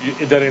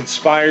that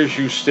inspires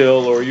you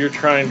still, or you're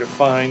trying to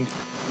find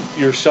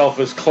yourself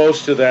as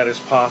close to that as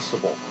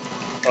possible?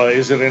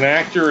 Is it an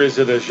actor? Is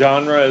it a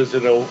genre? Is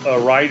it a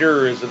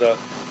writer? Is it a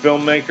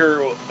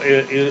filmmaker?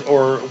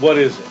 Or what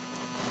is it?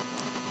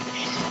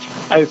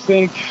 I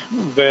think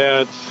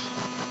that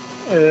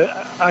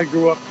I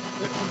grew up,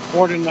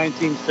 born in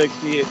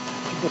 1960.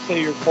 People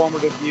say your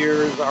formative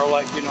years are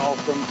like,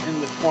 from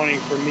 10 to 20.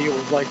 For me, it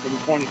was like from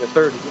 20 to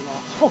 30,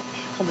 So,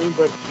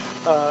 but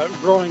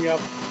growing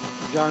up,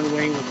 John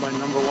Wayne was my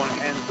number one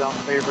hands-down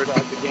favorite.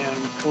 I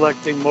began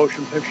collecting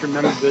motion picture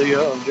memorabilia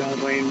of John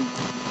Wayne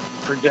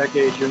for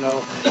decades,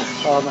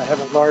 I have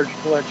a large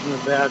collection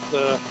of that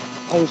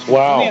posters.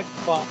 Wow.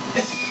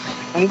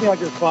 Anything I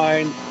could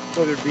find,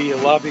 whether it be a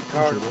lobby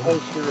card, a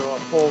poster, or a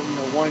full,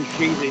 one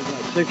sheet, even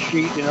a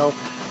 6-sheet,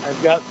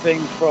 I've got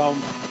things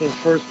from his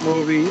first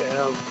movie,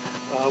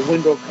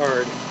 window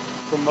card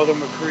from Mother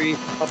McCree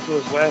up to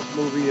his last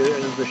movie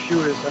as The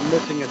Shootist. I'm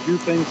missing a few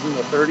things in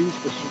the 30s,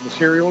 the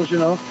serials,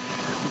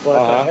 but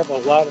I have a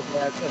lot of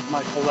that as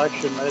my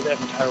collection. That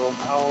and Tyrone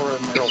Power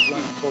and Meryl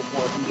Flint and so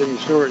forth, and Jimmy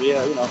Stewart,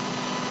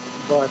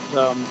 But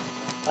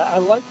I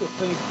like to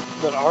think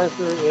that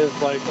Arthur is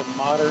like a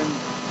modern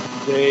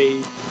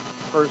day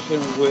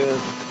person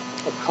with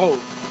a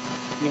code,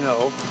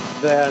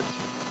 that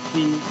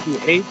he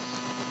hates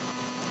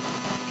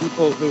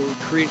people who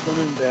treat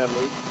women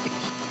badly.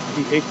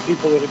 He hates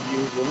people that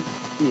abuse them.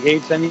 He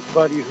hates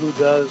anybody who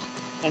does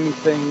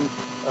anything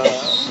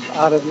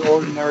out of the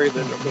ordinary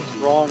that's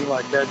wrong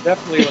like that.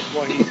 Definitely that's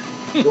why he's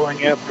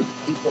going after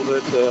people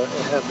that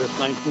have this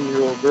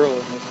 19-year-old girl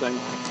in this thing, in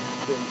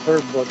the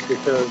third book,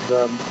 because,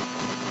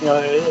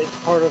 it's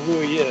part of who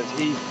he is.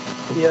 He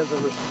has a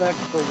respect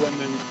for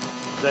women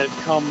that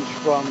comes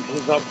from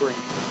his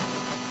upbringing,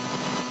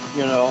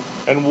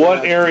 And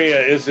what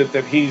area is it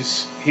that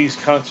he's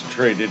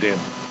concentrated in?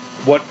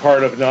 What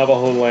part of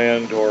Navajo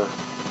land, or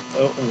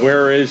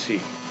where is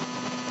he?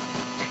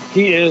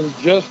 He is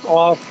just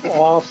off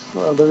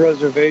the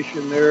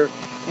reservation there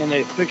in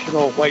a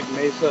fictional white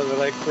mesa that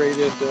I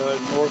created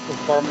north of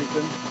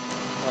Farmington,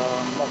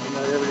 up in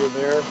that area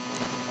there.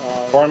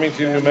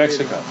 Farmington, New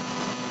Mexico.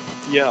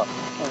 Yeah,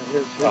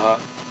 his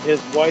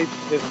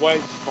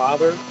wife's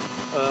father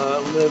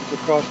lives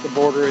across the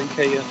border in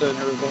Cayenta in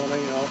Arizona.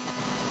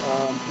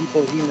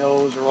 People he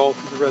knows are all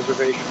through the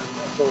reservation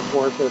and so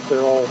forth. That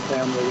they're all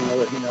family,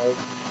 that he knows.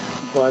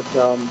 But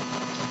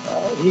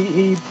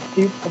he I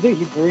think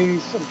he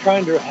brings. I'm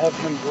trying to have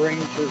him bring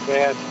to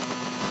that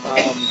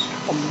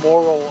a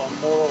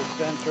moral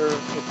center,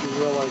 if you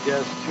will, I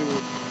guess, to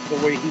the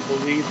way he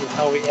believes and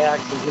how he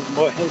acts, and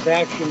his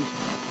actions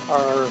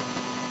are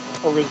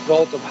a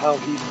result of how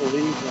he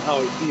believes and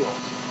how he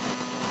feels.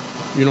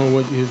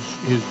 What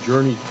his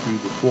journey through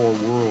the 4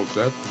 worlds,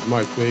 that was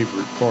my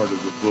favorite part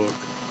of the book.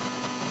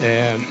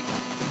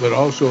 But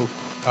also,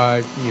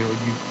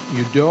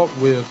 you dealt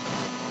with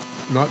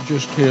not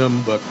just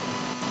him, but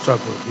some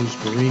of his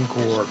Marine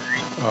Corps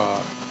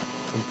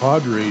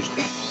compadres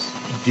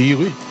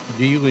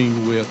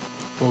dealing with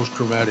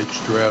post-traumatic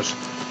stress,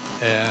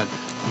 and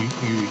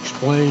you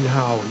explain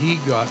how he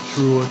got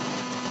through it,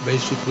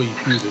 basically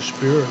through the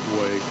spirit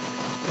way,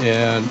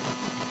 and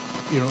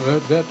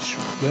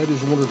that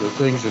is one of the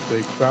things that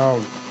they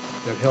found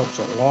that helps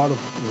a lot of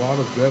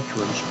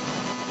veterans,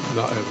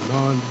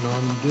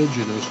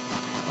 non-indigenous,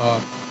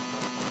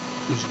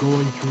 is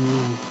going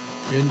through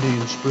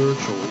Indian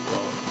spiritual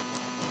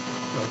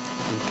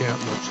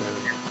encampments and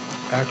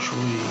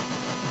actually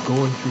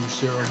going through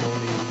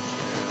ceremonies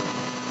and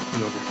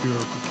the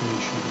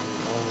purification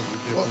and all of the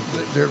different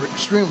things. They're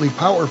extremely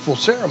powerful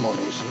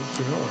ceremonies. Yes,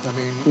 they are. I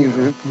mean,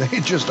 they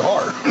just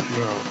are.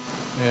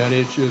 Yeah. And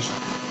it's just,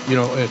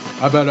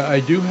 but I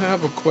do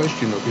have a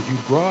question, though, because you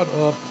brought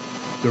up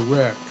the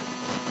wreck.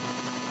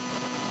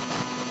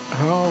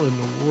 How in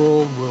the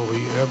world will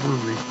he ever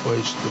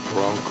replace the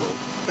Bronco?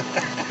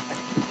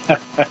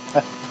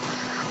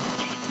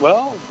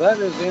 Well, that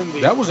is in the...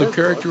 That was a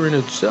character in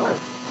itself.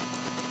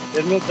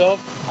 In itself,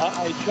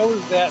 I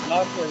chose that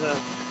not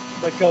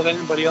because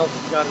anybody else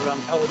has got it on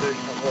television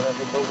or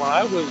whatever, but when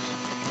I was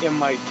in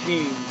my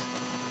teens,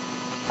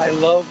 I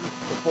loved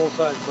the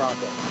full-size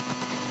Bronco.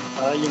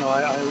 I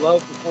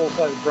loved the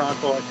full-size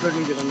Bronco. I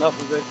couldn't get enough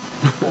of it.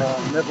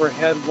 Never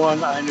had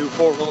one. I knew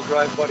 4-wheel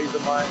drive buddies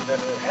of mine that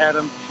had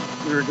them.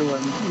 We were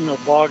doing,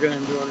 bogging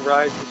and doing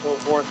rides and so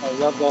forth. I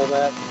loved all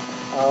that.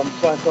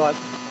 So I thought,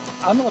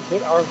 I'm going to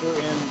put Arthur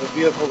in the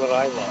vehicle that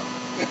I love.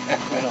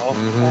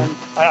 And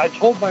I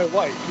told my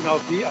wife, I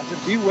said,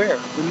 beware.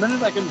 The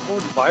minute I can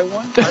afford to buy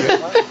one, I will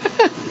buy it.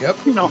 Yep.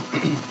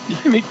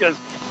 Because,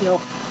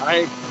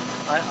 I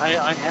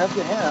have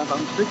to have,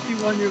 I'm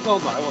 61 years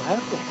old, but I will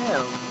have to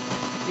have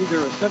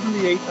either a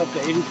 78 up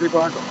to 83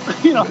 Bronco.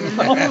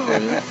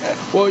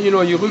 Well,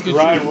 you look at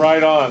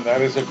right on.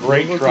 That is a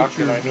great truck,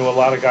 and I knew a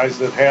lot of guys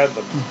that had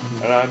them,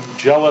 and I'm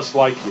jealous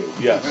like you.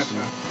 Yes.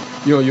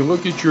 You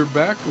look at your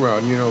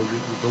background.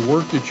 The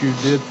work that you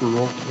did for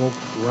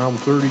around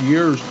 30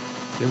 years.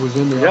 It was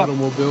in the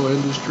automobile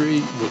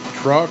industry with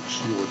trucks,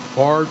 with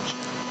parts.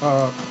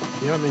 I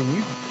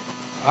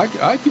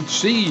could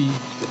see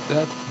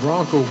that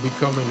Bronco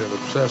becoming an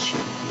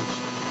obsession.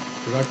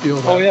 Because I feel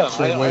that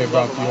same way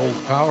about the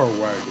old Power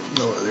Wagon.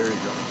 Oh, there you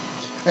go.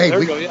 Hey, there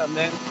you go. Yeah, and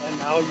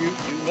now you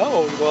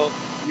know. Well,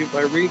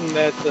 by reading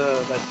that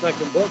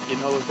second book,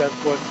 that's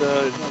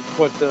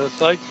what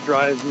Sykes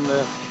drives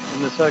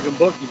In the second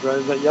book, he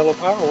drives that yellow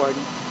Power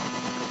Wagon.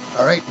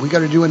 All right, we got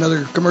to do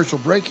another commercial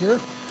break here.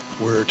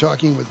 We're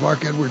talking with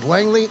Mark Edward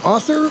Langley,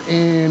 author,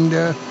 and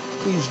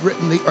he's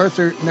written the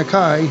Arthur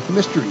Nakai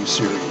Mysteries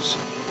series.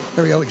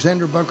 Harry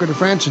Alexander, Bunker de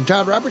France, and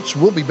Todd Roberts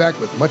will be back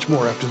with much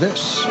more after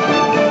this.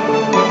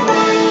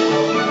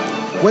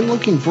 When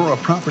looking for a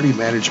property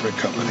management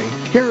company,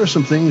 here are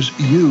some things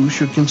you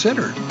should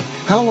consider.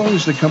 How long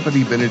has the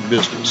company been in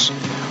business?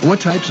 What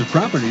types of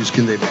properties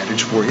can they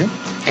manage for you?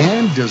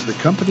 And does the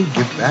company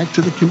give back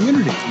to the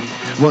community?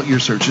 Well, your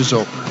search is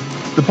over.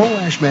 The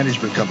Polash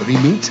Management Company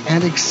meets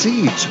and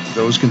exceeds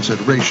those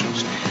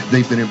considerations.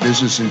 They've been in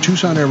business in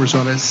Tucson,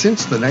 Arizona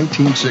since the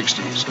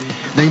 1960s.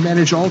 They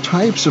manage all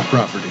types of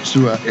properties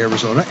throughout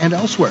Arizona and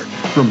elsewhere,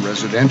 from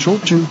residential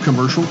to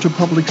commercial to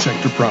public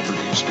sector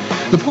properties.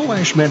 The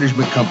Polash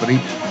Management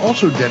Company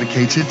also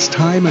dedicates its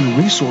time and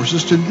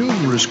resources to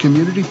numerous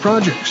community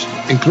projects,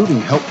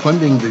 including help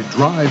funding the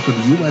drive for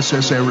the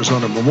USS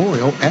Arizona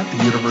Memorial at the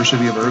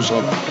University of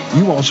Arizona.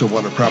 You also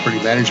want a property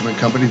management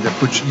company that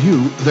puts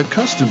you, the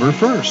customer,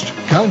 first.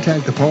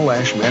 Contact the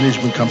Polash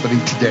Management Company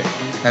today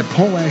at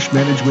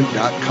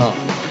polashmanagement.com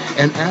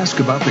and ask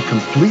about the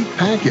complete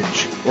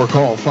package or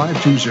call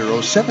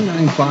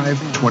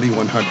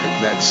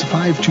 520-795-2100. That's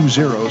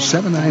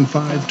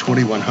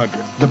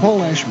 520-795-2100. The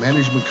Polash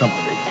Management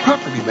Company.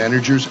 Property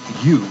managers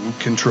you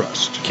can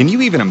trust. Can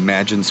you even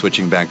imagine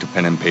switching back to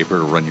pen and paper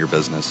to run your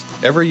business?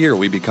 Every year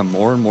we become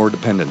more and more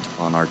dependent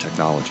on our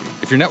technology.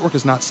 If your network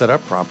is not set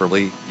up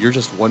properly, you're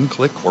just one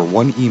click or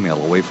one email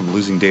away from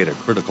losing data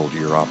critical to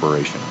your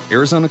operation.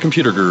 Arizona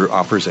Computer Guru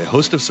offers a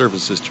host of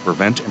services to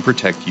prevent and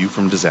protect you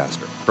from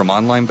disaster. From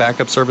online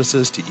backup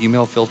services to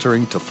email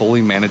filtering to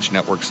fully managed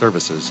network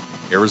services,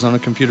 Arizona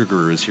Computer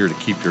Guru is here to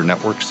keep your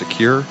network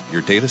secure,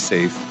 your data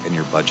safe, and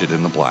your budget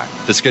in the black.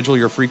 To schedule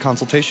your free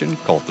consultation,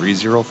 call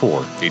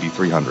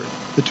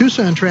 304-8300. The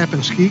Tucson Trap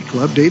and Skeet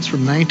Club dates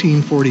from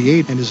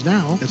 1948 and is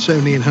now at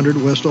 7800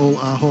 West Old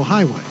Ajo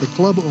Highway. The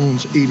club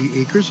owns 80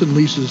 acres and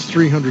leases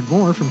 300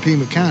 more from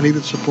Pima County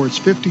that supports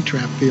 50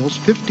 trap fields,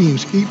 15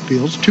 skeet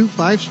fields, 2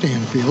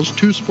 5-stand fields,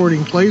 2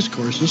 sporting plays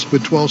courses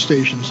with 12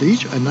 stations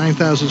each, a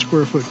 9,000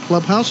 square foot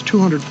clubhouse,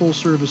 200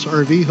 full-service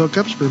RV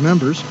hookups for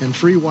members, and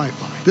free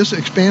Wi-Fi. This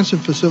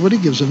expansive facility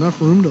gives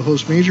enough room to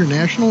host major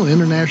national and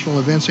international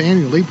events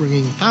annually,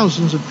 bringing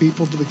thousands of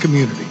people to the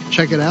community.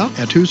 Check it out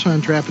at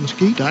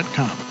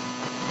TucsonTrapandSkeet.com.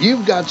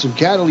 You've got some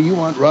cattle you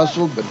want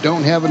rustled, but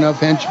don't have enough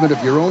henchmen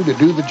of your own to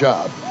do the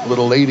job.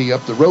 Little lady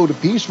up the road a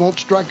piece won't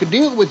strike a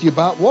deal with you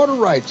about water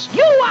rights.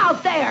 You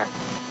out there!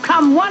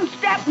 Come one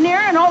step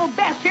nearer and old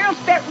Bess here will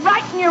spit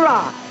right in your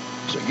eye.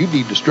 So you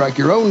need to strike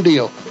your own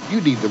deal, but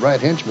you need the right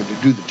henchman to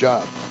do the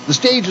job. The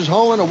stage is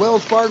hauling a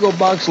Wells Fargo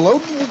box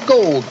loaded with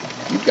gold.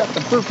 You've got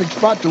the perfect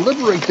spot to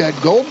liberate that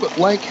gold, but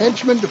lack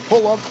henchmen to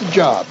pull off the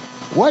job.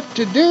 What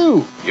to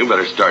do? You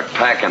better start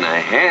packing a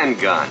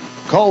handgun.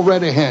 Call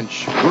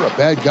Rent-A-Hench. We're a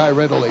bad guy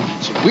rental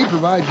agency. We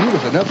provide you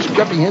with enough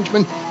scruffy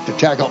henchmen to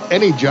tackle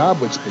any job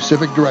with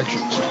specific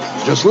directions.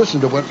 Just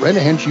listen to what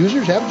Rent-A-Hench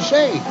users have to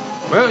say.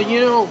 Well,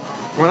 you know,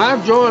 when I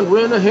joined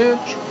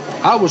Rent-A-Hench,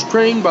 I was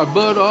trained by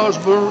Bud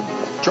Osborne,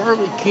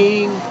 Charlie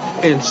King,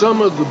 and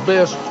some of the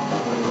best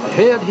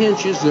head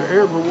henches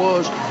there ever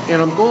was,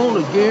 and I'm going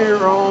to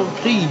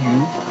guarantee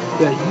you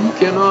that you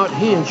cannot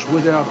hench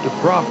without the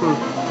proper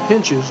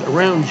henches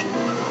around you,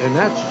 and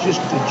that's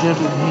just a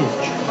gentle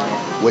hench.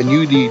 When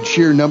you need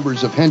sheer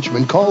numbers of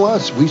henchmen, call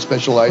us. We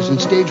specialize in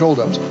stage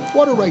holdups,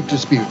 water right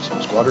disputes,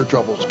 squatter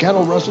troubles,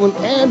 cattle rustling,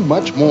 and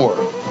much more.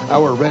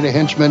 Our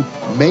Rent-A-Henchmen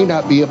may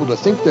not be able to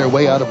think their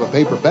way out of a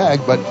paper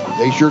bag, but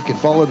they sure can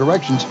follow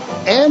directions,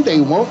 and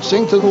they won't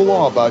sing to the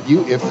law about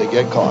you if they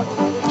get caught.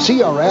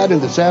 See our ad in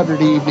the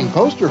Saturday Evening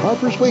Post or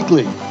Harper's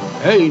Weekly.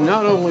 Hey,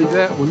 not only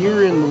that, when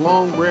you're in the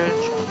Long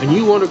Branch and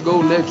you want to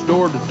go next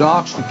door to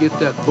Doc's to get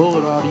that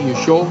bullet out of your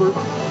shoulder,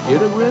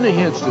 get a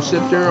Rent-A-Hench to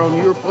sit there on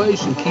your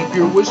place and keep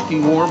your whiskey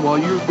warm while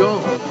you're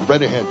gone.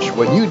 Rent-A-Hench,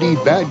 when you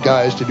need bad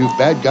guys to do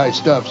bad guy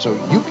stuff so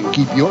you can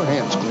keep your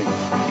hands clean.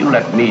 You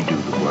let me do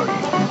the work.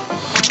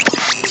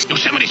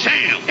 Yosemite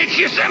Sam! It's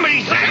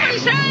Yosemite Sam! Yosemite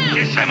Sam!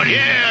 Yosemite!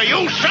 Yeah,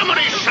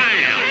 Yosemite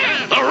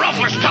Sam! The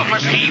roughest,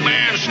 toughest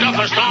He-Man,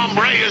 stuffest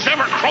hombre has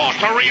ever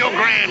crossed the Rio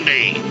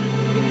Grande.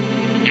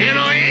 And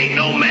I ain't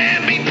no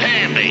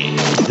mamby-pamby.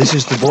 This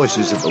is the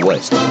Voices of the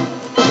West.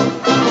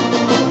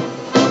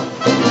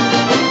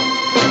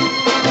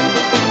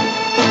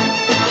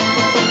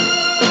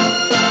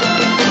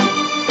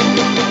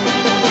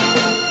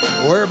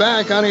 We're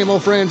back on Amo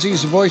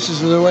Franzese,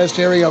 Voices of the West.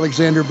 Harry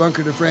Alexander,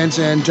 Bunker de France,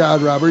 and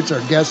Todd Roberts.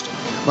 Our guest,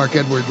 Mark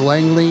Edward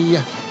Langley.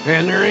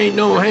 And there ain't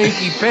no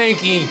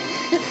hanky-panky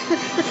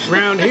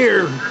around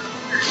here.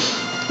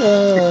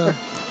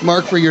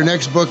 Mark, for your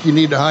next book, you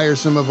need to hire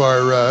some of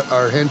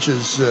our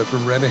henches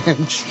from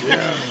Rent-A-Hench.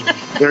 Yeah.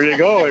 There you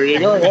go.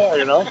 Yeah,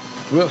 you know.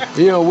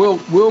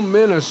 We'll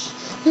menace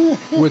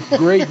with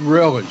great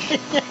relish.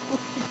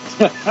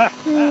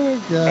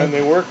 And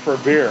they work for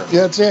beer.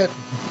 That's it.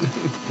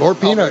 Or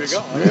peanuts.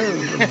 There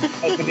you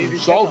go.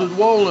 Salted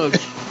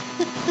walnuts.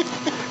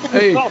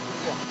 Hey,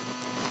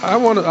 I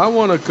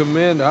want to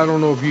commend. I don't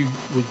know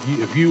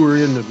if you were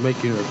into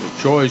making a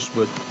choice,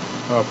 but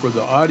for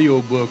the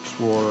audio books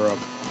for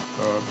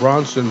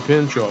Bronson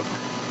Pinchot,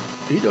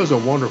 he does a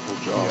wonderful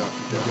job.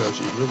 Yeah,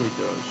 he really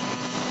does.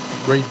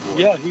 Great voice.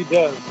 Yeah, he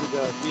does.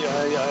 Yeah,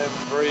 I am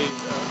very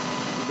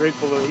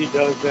grateful that he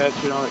does that.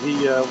 You know,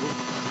 he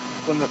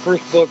when the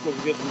first book was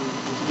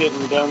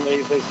getting done,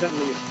 they sent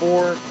me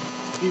 4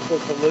 people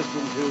to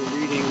listen to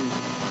reading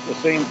the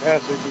same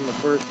passage in the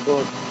first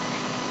book,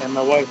 and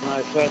my wife and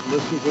I sat and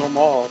listened to them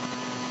all,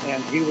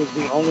 and he was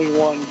the only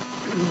one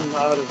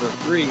out of the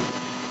 3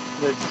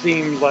 that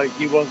seemed like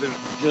he wasn't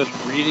just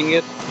reading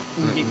it.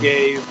 Mm-hmm. He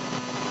gave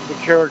the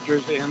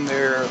characters in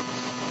their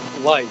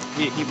life.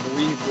 He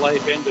breathed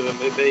life into them.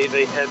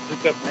 They had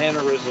took up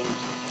mannerisms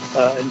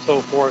and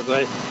so forth.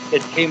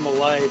 It came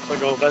alive. It's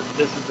like, oh,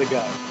 this is the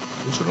guy.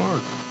 It's an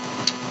art.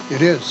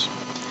 It is.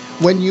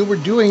 When you were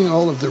doing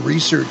all of the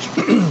research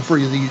for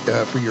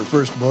your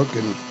first book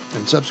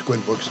and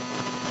subsequent books,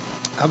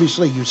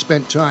 obviously you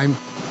spent time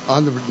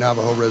on the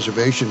Navajo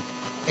reservation,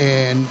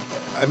 and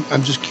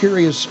I'm just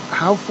curious,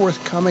 how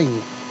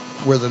forthcoming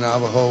were the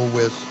Navajo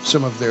with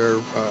some of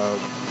their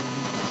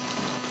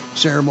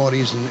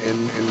ceremonies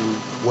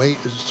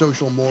and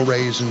social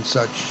mores and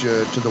such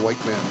to the white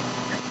man?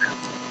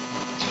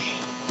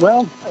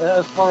 Well,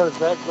 as far as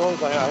that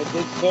goes, I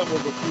did sit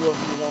with a few of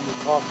them when we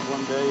talked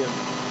one day,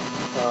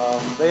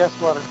 and they asked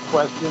a lot of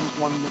questions,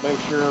 wanting to make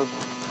sure of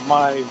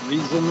my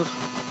reasons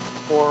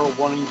for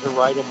wanting to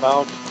write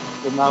about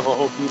the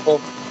Navajo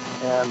people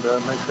and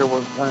make sure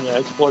we're trying to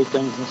exploit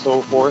things and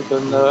so forth.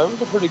 And it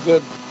was a pretty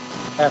good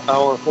half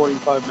hour,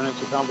 45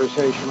 minutes of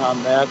conversation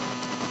on that.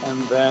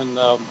 And then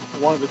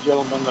one of the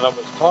gentlemen that I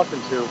was talking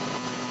to,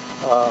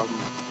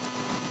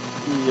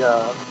 he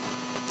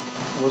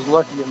was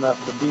lucky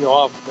enough to be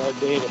off that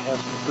day to have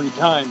some free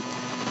time,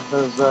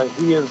 because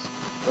he is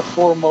the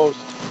foremost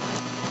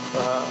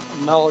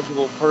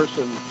knowledgeable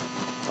person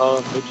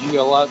of the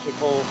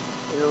geological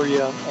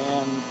area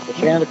and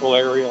botanical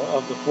area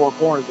of the Four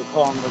Corners. They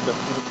call him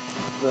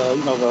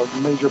the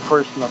major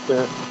person up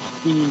there.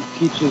 He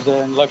teaches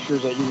and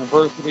lectures at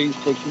universities,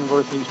 takes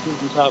university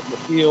students out in the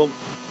field,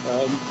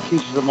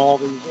 teaches them all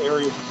these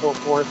areas and so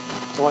forth.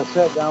 So I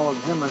sat down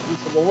with him, and he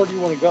said, well, where do you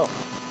want to go?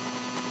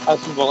 I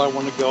said, well, I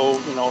want to go,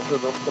 to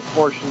the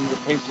portion, the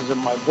places in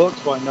my book,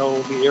 so I know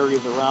the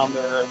areas around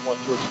there and what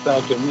to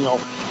expect, and,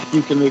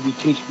 you can maybe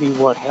teach me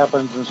what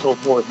happens and so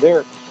forth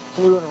there.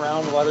 So we went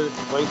around a lot of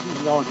different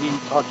places, and he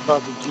talked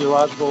about the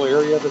geological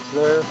area that's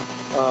there,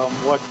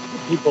 what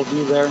people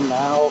do there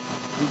now.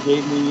 He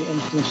gave me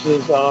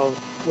instances of,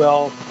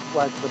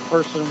 like the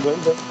person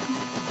with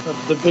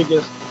the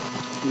biggest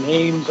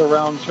names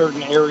around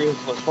certain areas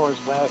as far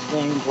as last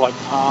names, like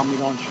Tom,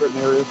 in certain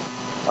areas.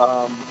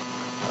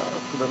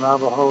 For the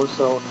Navajo,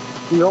 so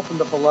he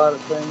opened up a lot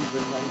of things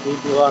and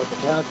gave me a lot of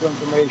botanical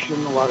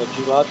information, a lot of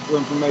geological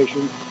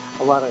information,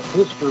 a lot of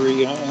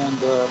history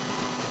and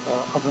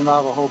of the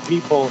Navajo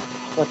people.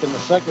 Like in the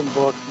second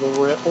book,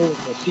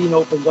 the scene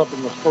opens up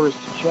in the first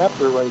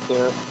chapter right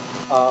there.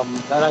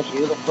 That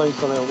actually is a place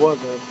that I was.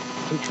 A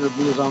picture of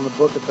me is on the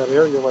book at that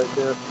area right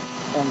there,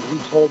 and he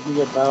told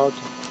me about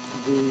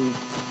the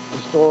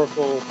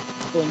historical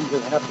things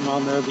that happened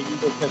on there, the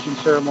eagle catching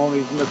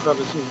ceremonies in the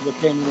crevices of the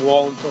canyon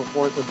wall and so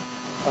forth. And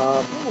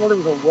there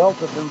was a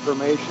wealth of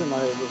information.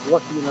 I was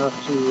lucky enough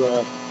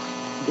to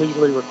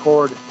digitally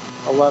record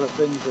a lot of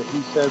things that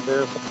he said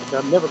there.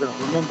 I'm never going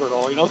to remember it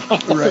all,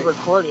 to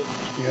record it.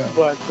 Yeah.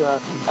 But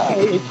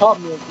it taught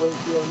me a great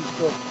deal. He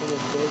still, to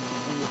this day,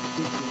 continues to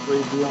teach me a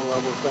great deal.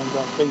 We're friends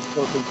on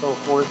Facebook and so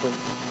forth. And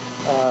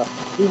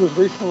he was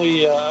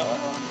recently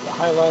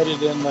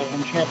highlighted in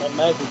Enchantment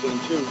magazine,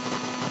 too.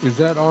 Is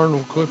that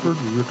Arnold Clifford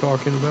you're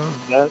talking about?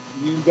 That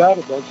you got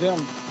it. That's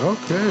him.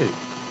 Okay,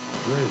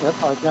 great.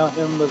 Yep, I count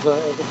him as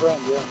a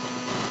friend. Yeah.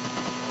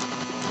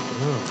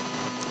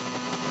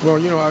 Well,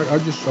 I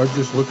was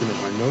just looking at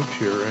my notes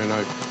here, and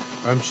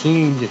I'm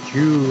seeing that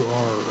you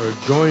are a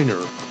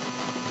joiner.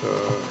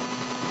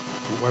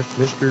 West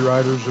Mystery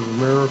Writers of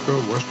America,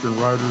 Western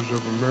Writers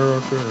of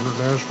America,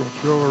 International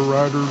Thriller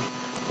Writers,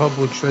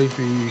 Public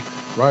Safety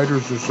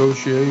Writers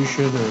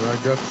Association, and I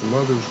got some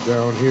others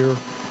down here.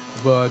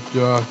 But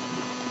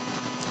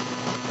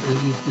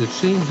it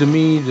seems to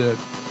me that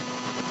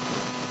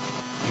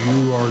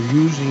you are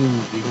using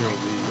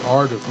the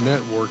art of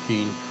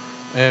networking,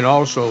 and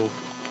also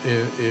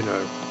in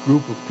a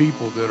group of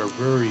people that are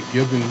very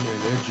giving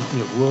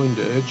and willing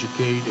to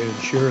educate and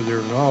share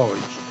their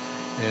knowledge.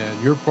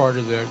 And you're part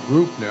of that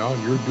group now,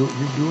 and you're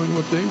doing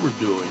what they were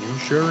doing. You're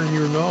sharing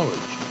your knowledge.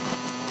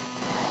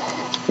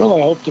 Well,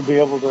 I hope to be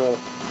able to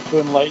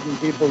enlighten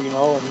people,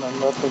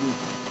 and let them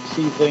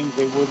see things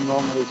they wouldn't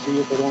normally see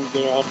if they don't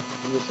get out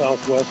in the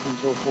Southwest and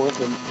so forth.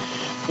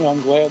 And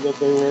I'm glad that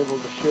they were able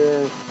to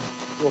share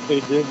what they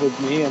did with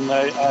me, and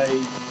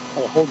I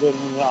hold it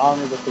in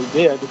honor that they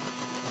did.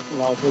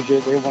 Because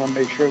they want to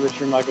make sure that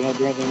you're not going to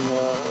do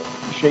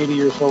anything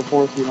shady or so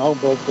forth.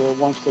 But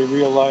once they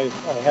realized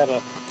I had a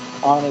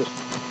honest,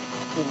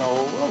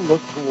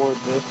 look toward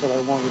this, that I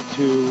wanted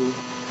to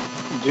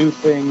do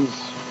things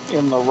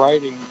in the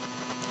writing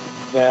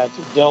that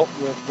dealt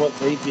with what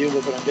they deal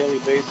with on a daily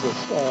basis.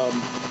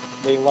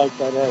 They like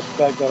that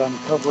aspect, that I'm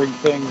covering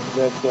things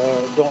that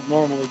don't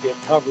normally get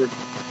covered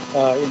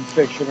in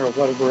fiction or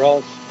whatever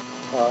else.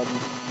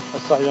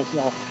 Aside,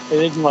 they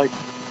didn't like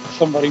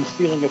somebody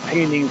stealing a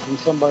painting from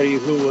somebody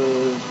who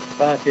was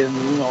back in,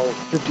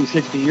 50,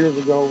 60 years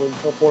ago and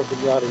so forth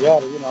and yada,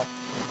 yada,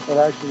 It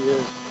actually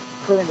is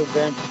current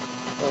event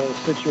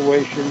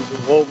situations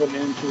woven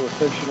into a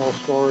fictional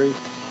story,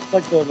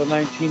 like the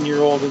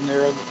 19-year-old in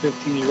there and the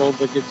 15-year-old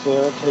that gets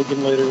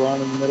taken later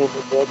on in the middle of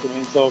the book.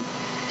 So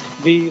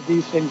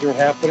these things are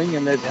happening,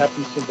 and it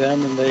happens to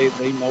them, and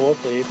they know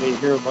it, they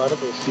hear about it,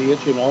 they see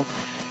it,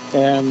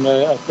 And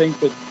I think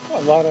that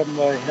a lot of them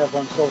I have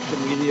on social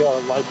media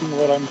are liking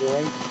what I'm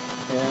doing,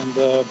 and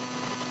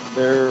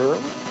they're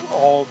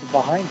all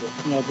behind it.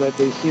 That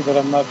they see that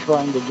I'm not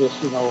trying to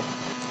just,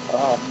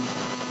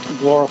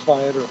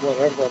 glorify it or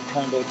whatever. I'm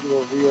trying to do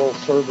a real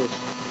service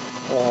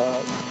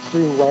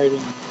through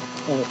writing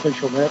and a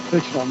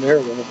fictional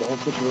narrative of the whole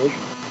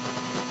situation.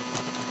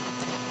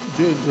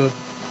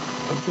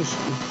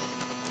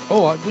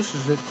 This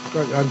is it.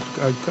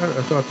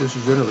 I thought this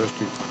is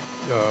interesting.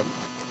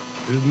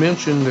 You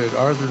mentioned that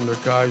Arthur and the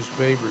guy's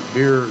favorite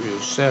beer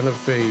is Santa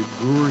Fe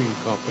Brewing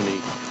Company,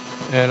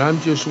 and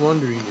I'm just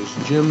wondering, is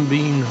Jim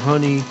Beam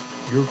Honey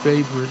your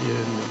favorite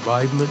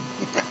imbibement?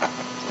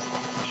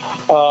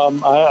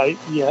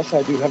 Yes,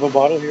 I do have a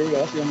bottle here.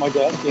 Yes, on my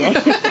desk. Yeah.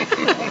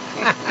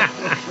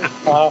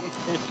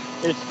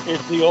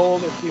 It's the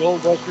old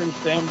Western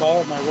standby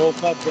of my roll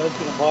top desk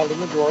and a bottle in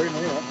the drawer.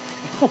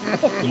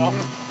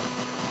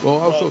 Well,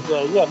 also,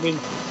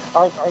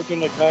 Arthur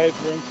Nakai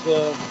drinks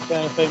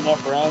Santa Fe Nut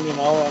Brown, and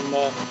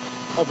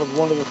that was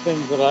one of the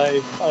things that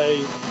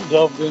I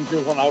delved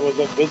into when I was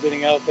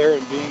visiting out there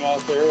and being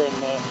out there,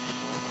 and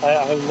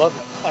I love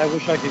it. I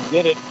wish I could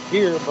get it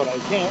here, but I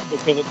can't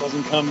because it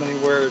doesn't come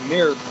anywhere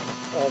near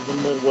the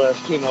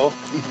Midwest, So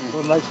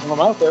the next time I'm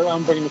out there,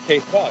 I'm bringing the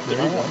case back.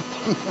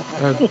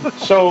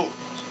 So,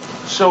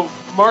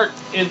 Mark,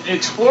 in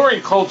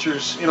exploring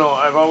cultures,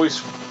 I've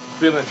always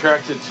been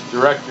attracted to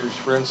directors,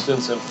 for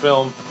instance, in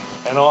film,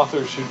 and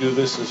authors who do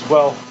this as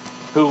well,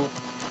 who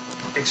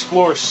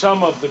explore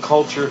some of the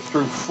culture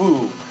through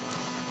food.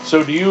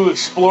 So do you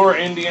explore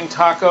Indian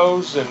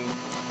tacos and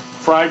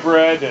fry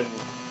bread and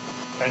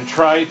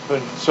tripe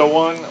and so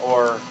on,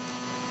 or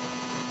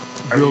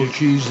grilled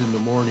cheese in the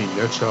morning?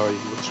 That's what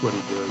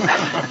he does.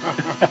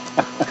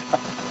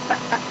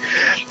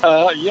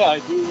 I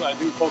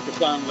do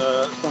focus on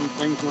some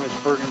things when it's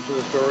pertinent to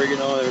the story.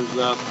 There's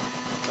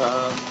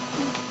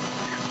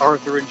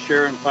Arthur and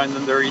Sharon find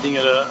them. They're eating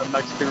at a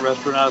Mexican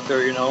restaurant out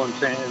there, in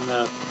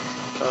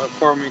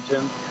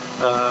Farmington.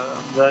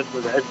 That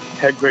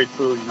had great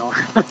food,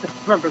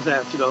 Remember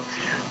that,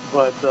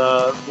 But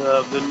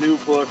the new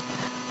book,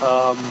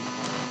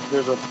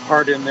 there's a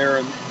part in there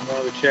in one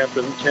of the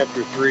chapters, in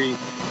chapter 3,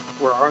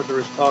 where Arthur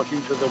is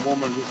talking to the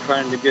woman who's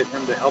trying to get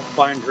him to help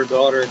find her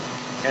daughter,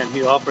 and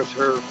he offers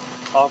her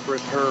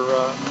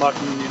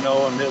mutton,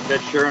 and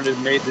that Sharon had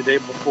made the day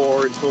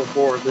before and so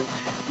forth, and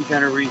he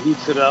kind of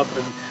reheats it up,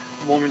 and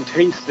the woman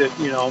tastes it,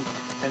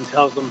 and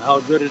tells them how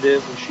good it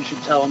is, and she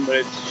should tell him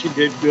that she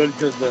did good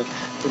because the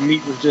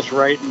meat was just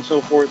right and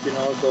so forth,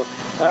 So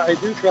I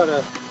do try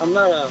to. I'm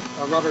not a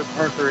Robert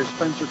Parker or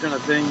Spencer kind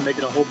of thing,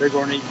 making a whole big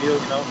ornate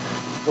deal,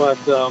 But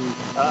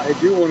I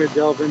do want to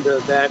delve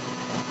into that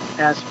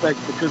aspect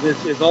because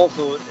it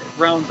also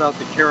rounds out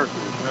the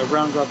characters, it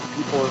rounds out the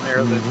people in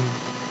there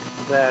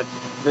that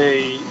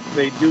they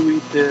do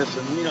eat this,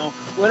 and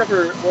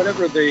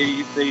whatever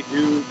they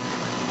do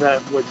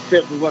that would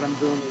fit with what I'm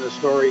doing in the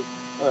story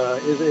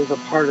is a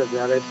part of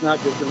that. It's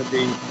not just going to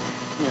be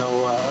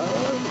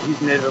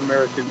he's Native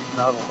American, he's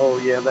Navajo,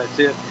 that's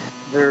it.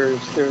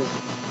 There's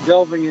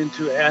delving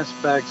into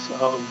aspects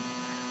of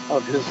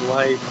his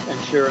life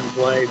and Sharon's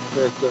life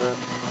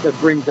that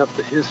brings up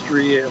the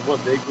history of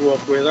what they grew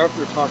up with.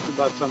 Arthur talks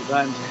about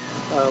sometimes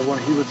when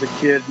he was a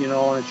kid, and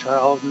a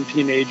child and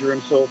teenager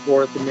and so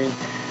forth.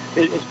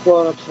 It's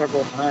brought up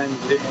several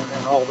times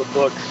in all the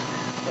books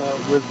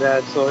with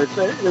that. So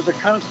there's a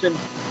constant,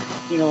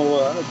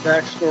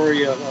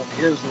 backstory of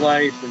his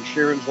life and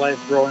Sharon's life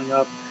growing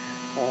up.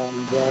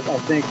 That I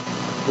think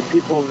the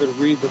people that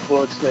read the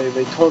books,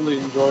 they totally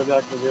enjoy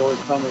that because they always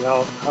tell me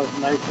how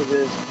nice it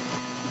is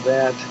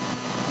that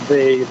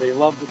they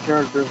love the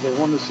characters, they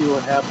want to see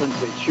what happens,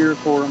 they cheer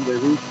for them, they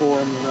root for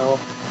them,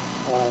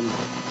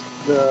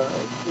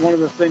 One of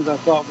the things I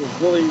thought was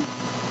really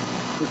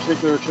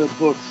particular to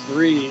book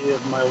 3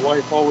 is my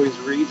wife always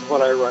reads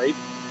what I write,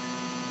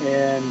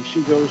 and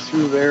she goes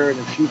through there, and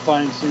if she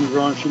finds things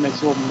wrong, she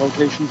makes little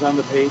notations on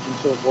the page and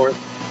so forth.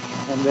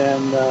 And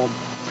then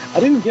I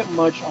didn't get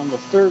much on the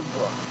 3rd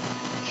book.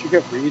 She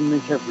kept reading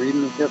and kept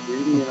reading and kept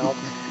reading,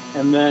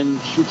 And then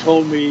she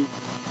told me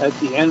at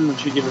the end when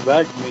she gave it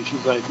back to me,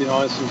 she's like, this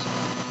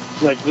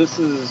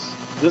is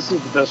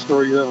the best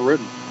story you've ever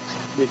written,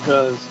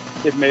 because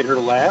it made her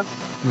laugh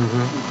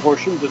in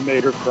portions, it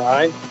made her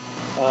cry,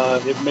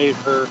 it made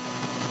her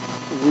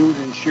root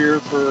and cheer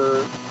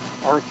for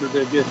Arthur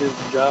to get his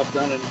job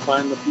done and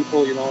find the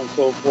people, and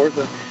so forth.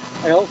 And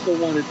I also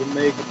wanted to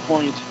make a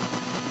point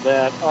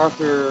that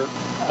Arthur,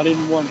 I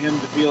didn't want him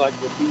to be like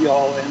the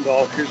be-all,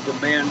 end-all, here's the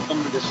man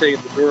coming to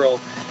save the girl,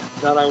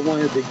 that I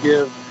wanted to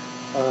give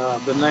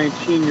the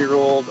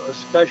 19-year-old a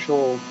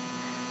special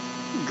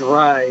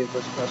drive,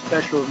 a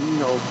special,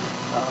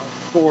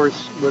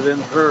 force within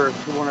her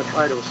to want to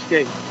try to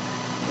escape.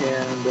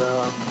 And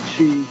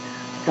she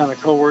kind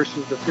of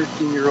coerces the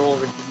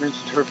 15-year-old and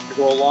convinces her to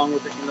go along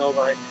with it,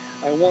 but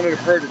I wanted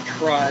her to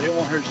try. I didn't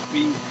want her to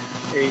be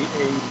a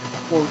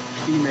quote,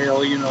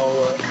 female,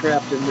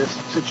 trapped in this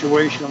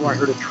situation. I want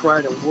her to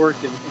try to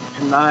work and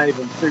connive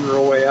and figure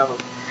a way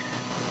out.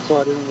 So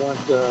I didn't want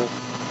to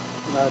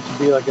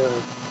be like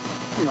the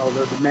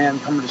man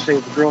coming to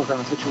save the girl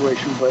kind of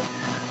situation. But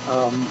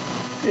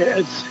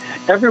it's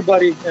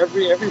everybody,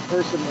 every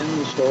person in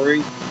the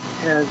story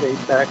has a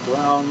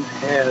background,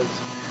 has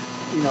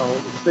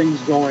things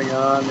going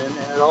on, and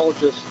it all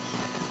just,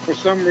 for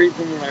some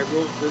reason, when I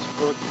wrote this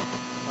book,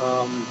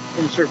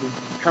 in certain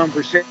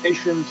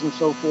conversations and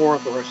so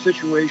forth, or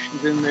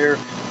situations in there,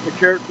 the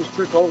characters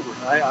took over.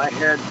 I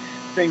had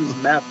things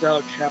mapped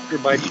out chapter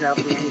by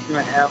chapter what was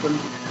going to happen,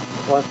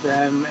 but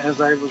then as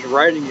I was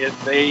writing it,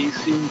 they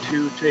seemed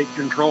to take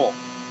control.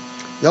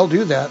 They'll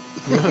do that.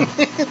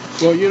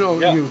 Well,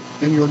 you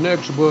in your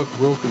next book,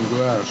 Broken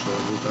Glass,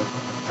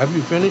 have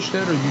you finished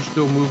that, or are you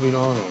still moving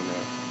on that?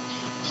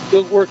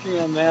 Still working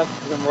on that,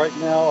 because I'm right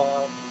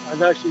now,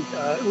 I've actually,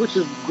 which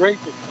is great,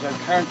 because I've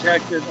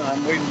contacted and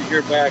I'm waiting to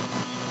hear back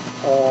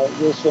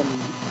with some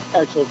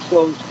actual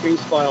closed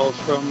case files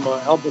from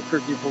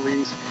Albuquerque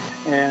Police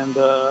and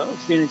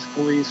Phoenix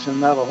Police and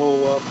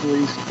Navajo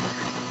Police.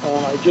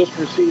 I just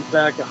received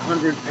back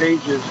 100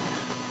 pages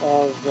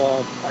of,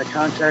 I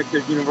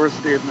contacted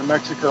University of New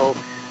Mexico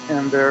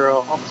and their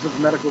Office of the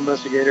Medical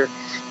Investigator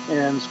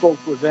and spoke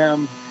with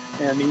them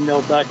and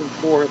emailed back and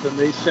forth, and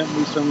they sent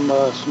me some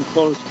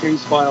closed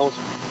case files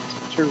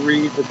to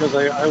read, because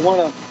I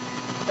want to,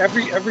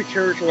 every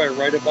character I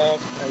write about,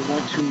 I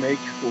want to make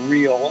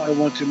real. I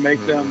want to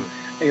make them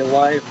a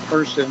live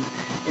person.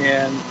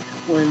 And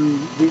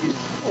when these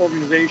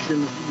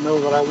organizations know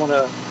that I want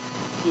to,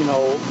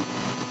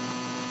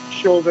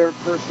 show their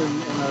person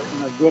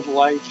in a good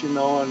light, and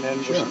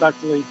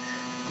respectfully,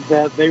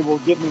 that they will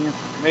give me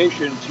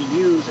information to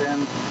use.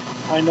 And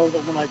I know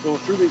that when I go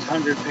through these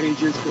 100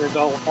 pages, there's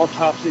all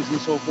autopsies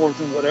and so forth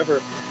and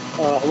whatever,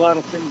 a lot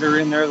of things are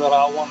in there that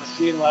I'll want to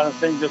see, and a lot of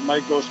things that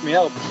might gross me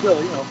out, but still,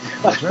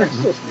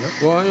 Exactly.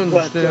 Well, I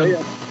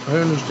understand. I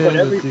understand. But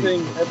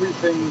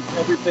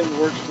everything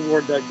works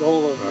toward that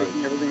goal of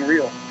making everything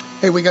real.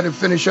 Hey, we got to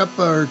finish up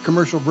our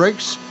commercial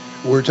breaks.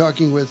 We're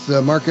talking with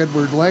Mark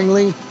Edward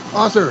Langley,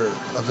 author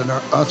of the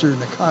Arthur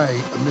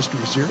Nakai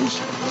mystery series.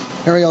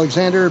 Harry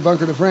Alexander,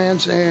 Bunker de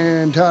France,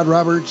 and Todd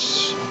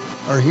Roberts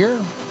are here.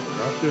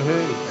 Dr.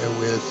 Hay. And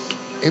with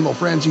Emil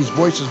Franzi's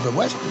Voices of the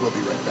West. We'll be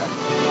right back.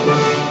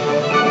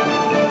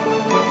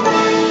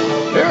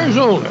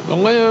 Arizona, the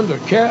land of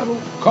cattle,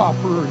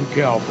 copper, and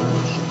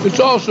cowboys.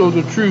 It's also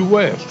the true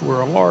West,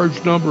 where a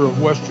large number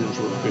of Westerns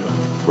were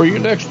filmed. For your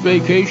next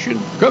vacation,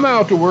 come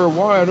out to where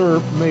Wyatt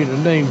Earp made a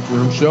name for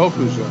himself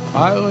as a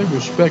highly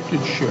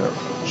respected sheriff.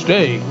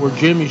 Stay where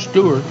Jimmy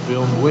Stewart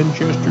filmed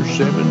Winchester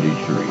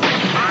 73.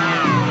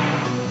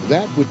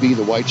 That would be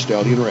the White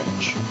Stallion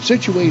Ranch.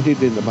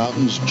 Situated in the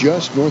mountains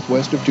just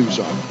northwest of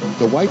Tucson,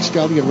 the White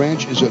Stallion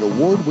Ranch is an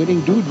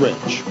award-winning dude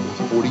ranch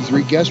with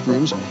 43 guest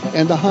rooms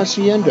and the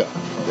hacienda.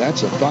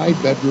 That's a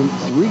 5-bedroom,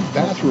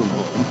 3-bathroom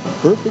home,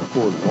 perfect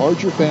for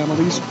larger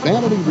families,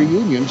 family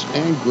reunions,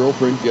 and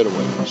girlfriend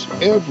getaways.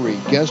 Every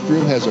guest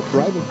room has a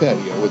private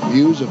patio with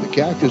views of the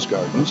cactus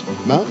gardens,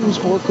 mountains,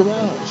 or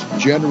corrals.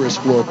 Generous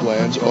floor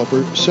plans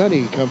offer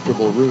sunny,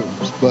 comfortable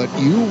rooms, but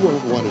you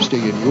won't want to stay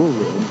in your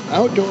room.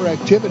 Outdoor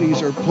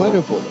activities are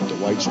plentiful at the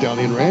White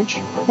Stallion Ranch.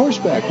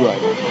 Horseback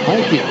riding,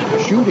 hiking,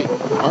 shooting,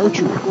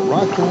 archery,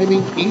 rock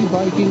climbing,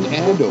 e-biking,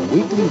 and a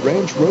weekly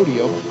ranch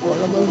rodeo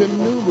are among the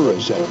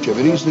numerous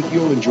activities that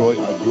you'll enjoy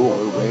on your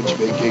ranch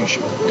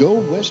vacation. Go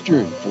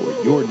Western for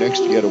your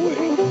next getaway.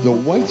 The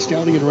White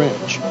Stallion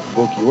Ranch.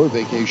 Book your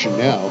vacation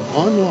now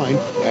online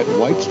at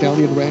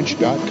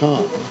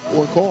whitestallionranch.com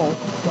or call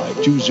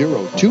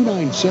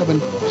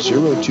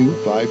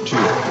 520-297-0252.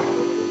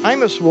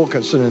 Imus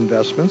Wilkinson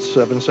Investments,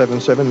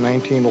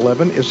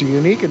 777-1911, is a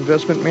unique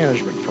investment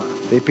management firm.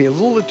 They pay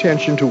little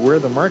attention to where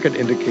the market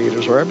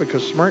indicators are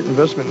because smart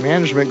investment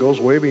management goes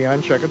way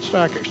beyond checkered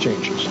stock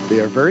exchanges. They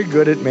are very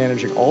good at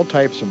managing all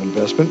types of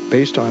investment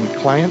based on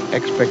client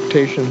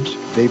expectations.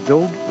 They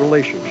build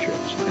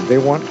relationships, and they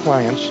want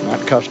clients,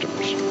 not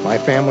customers. My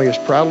family is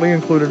proudly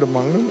included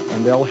among them,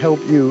 and they'll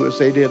help you, as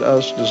they did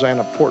us, design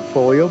a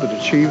portfolio that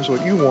achieves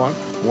what you want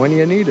when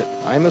you need it.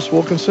 Imus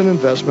Wilkinson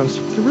Investments,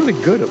 they're really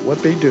good at what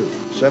they do.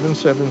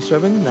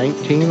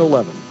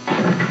 777-1911.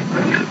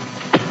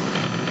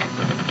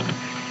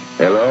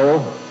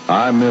 Hello,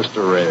 I'm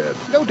Mr. Red.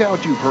 No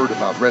doubt you've heard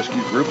about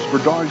rescue groups for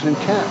dogs and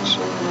cats.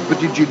 But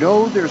did you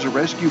know there's a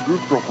rescue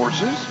group for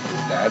horses?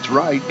 That's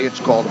right,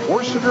 it's called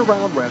Horse It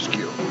Around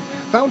Rescue.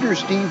 Founders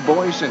Steve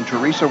Boyce and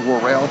Teresa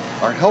Worrell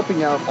are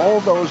helping out all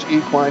those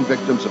equine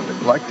victims of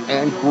neglect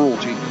and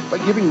cruelty by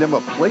giving them a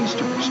place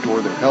to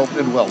restore their health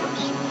and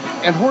wellness.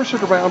 And Horse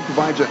It Around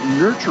provides a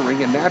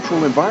nurturing and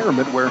natural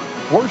environment where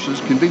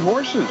horses can be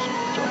horses,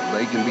 so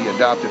they can be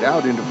adopted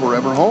out into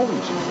forever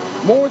homes.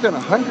 More than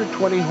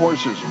 120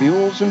 horses,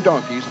 mules, and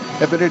donkeys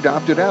have been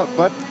adopted out,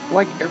 but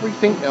like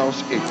everything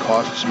else, it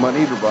costs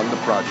money to run the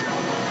project.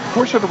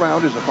 Horse It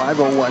Around is a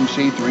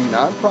 501c3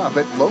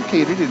 nonprofit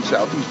located in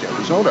southeast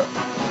Arizona.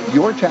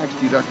 Your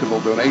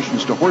tax-deductible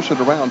donations to Horse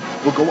It Around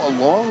will go a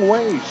long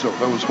way so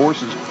those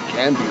horses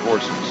can be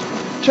horses.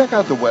 Check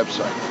out the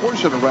website,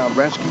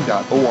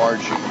 horseitaroundrescue.org.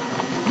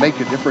 Make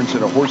a difference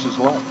in a horse's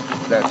life.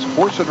 That's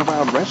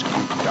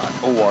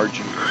horseitaroundrescue.org.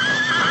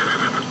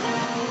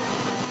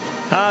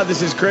 Hi,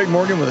 this is Craig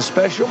Morgan with a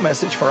special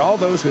message for all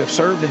those who have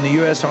served in the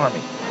U.S.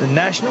 Army. The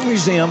National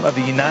Museum of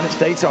the United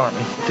States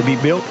Army, to be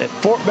built at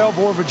Fort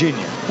Belvoir,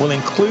 Virginia, will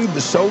include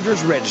the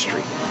Soldiers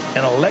Registry,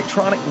 an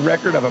electronic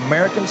record of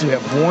Americans who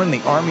have worn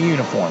the Army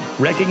uniform,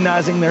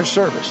 recognizing their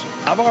service.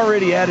 I've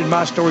already added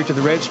my story to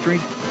the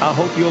registry. I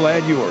hope you'll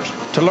add yours.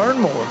 To learn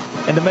more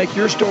and to make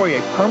your story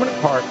a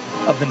permanent part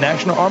of the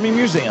National Army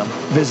Museum,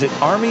 visit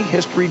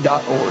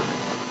armyhistory.org.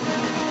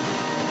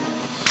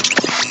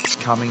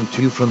 Coming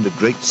to you from the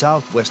great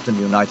southwestern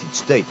United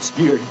States.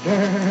 You're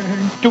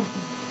darn tootin'.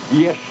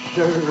 Yes,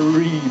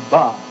 sirree,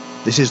 Bob.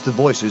 This is the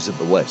Voices of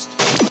the West.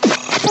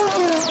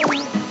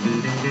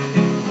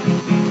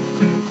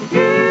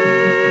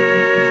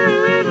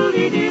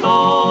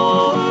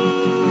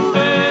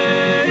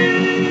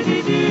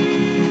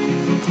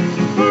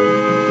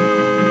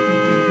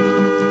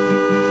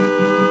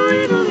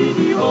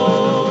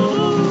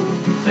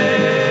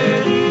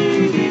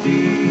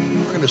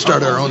 To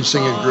start our own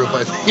singing group,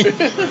 I think.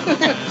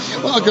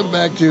 Welcome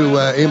back to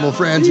Emil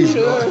Franzi's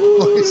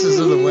Voices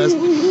of the West.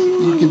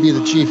 You can be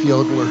the chief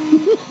yodeler.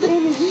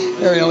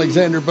 Harry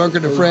Alexander,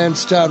 Bunker de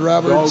France, Todd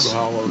Roberts.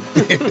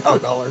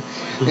 Dog holler.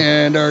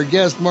 And our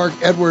guest, Mark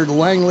Edward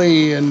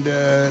Langley. And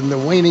in the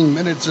waning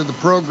minutes of the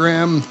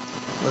program,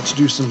 let's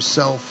do some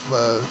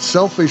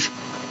selfish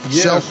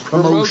self-promotion.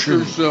 Promote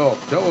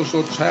yourself. Tell us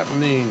what's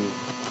happening.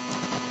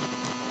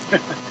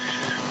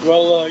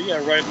 Well,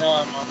 right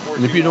now I'm working.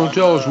 And if you don't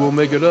tell us, we'll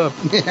make it up.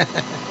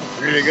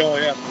 There you go,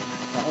 yeah.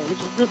 Which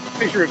is good.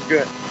 Make sure it's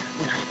good.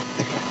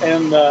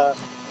 And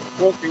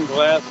Broken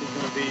Glass is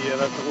going to be,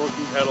 that's the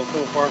working title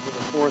so far for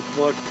the fourth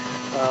book,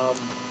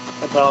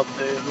 about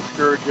the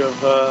scourge of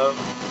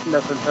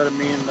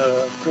methamphetamine,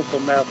 crystal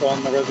meth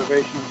on the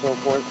reservation and so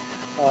forth.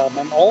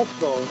 I'm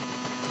also,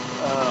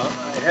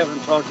 I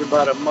haven't talked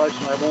about it much,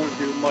 and I won't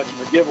do much of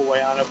a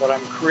giveaway on it, but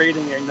I'm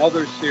creating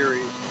another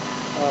series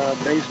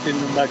based in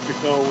New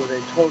Mexico with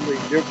a totally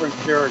different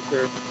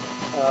character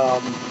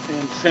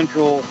in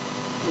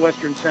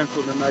western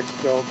central New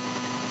Mexico.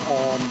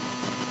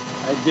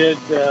 I did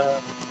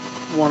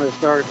want to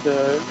start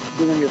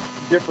doing a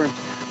different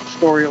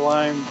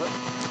storyline,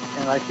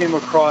 and I came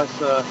across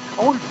I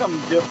wanted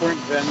something different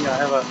than I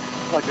have a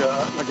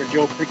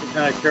Joe Pickett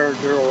kind of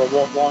character or a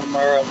Walt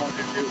Longmire. I wanted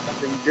to do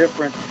something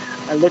different.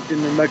 I looked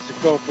in New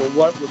Mexico for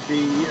what would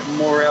be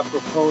more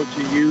apropos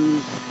to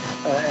use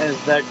as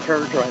that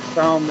character. I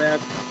found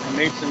that. I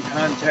made some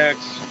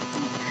contacts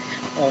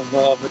of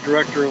the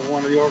director of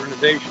one of the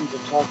organizations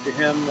and talked to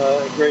him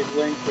at great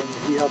length, and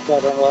he helped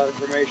out on a lot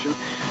of information.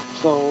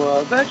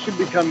 So that should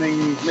be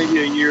coming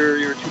maybe a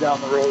year or two down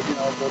the road,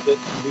 a little bit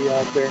to be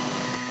out there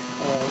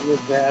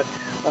with that.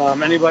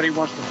 Anybody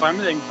wants to find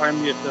me, they can find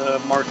me at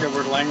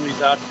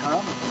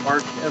markedwardlangley.com.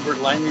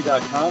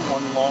 markedwardlangley.com,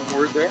 one long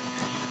word there.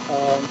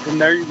 From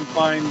there, you can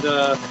find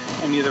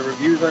any of the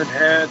reviews I've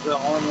had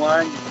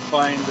online. You can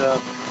find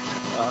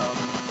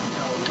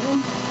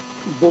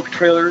book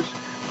trailers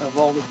of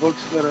all the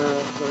books that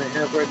I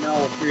have right now,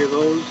 all three of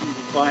those. You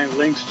can find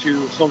links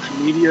to social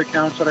media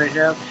accounts that I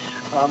have.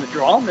 If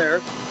you're on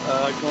there,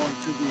 going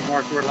to the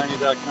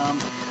markedwardlangley.com,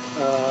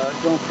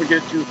 don't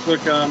forget to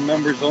click on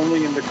members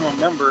only and become a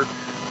member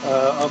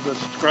of the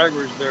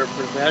subscribers there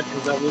for that,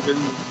 because that will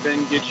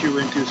then get you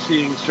into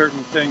seeing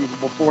certain things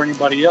before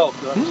anybody else.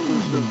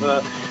 Exclusive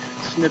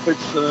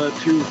snippets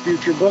to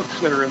future books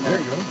that are in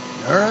there.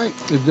 All right.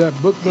 Is that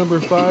book number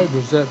 5?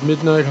 Is that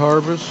Midnight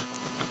Harvest?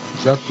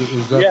 Yes,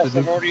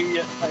 I've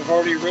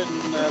already written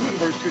the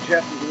first 2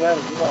 chapters of that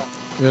as well.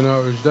 And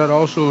is that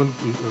also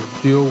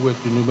deal with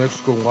the New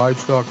Mexico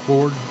Livestock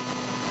Board?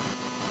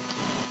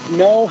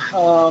 No,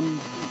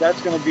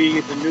 that's going to be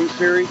the new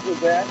series with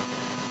that.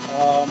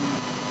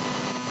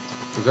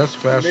 That's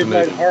fascinating.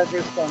 Midnight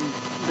Harvest,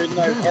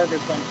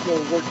 I'm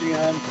still working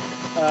on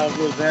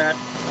with that.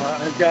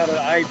 I've got an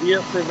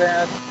idea for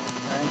that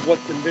and what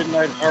the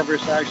Midnight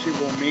Harvest actually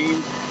will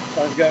mean.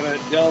 So I've got to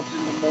delve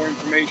into more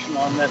information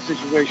on that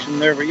situation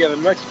there. But yeah, the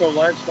New Mexico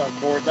Livestock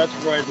Board, that's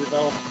where I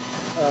developed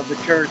the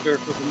character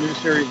for the new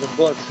series of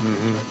books.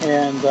 Mm-hmm.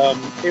 And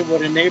it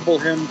would enable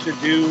him to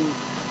do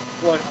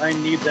what I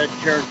need that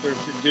character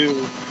to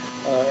do.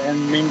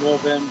 And mingle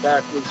then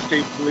back with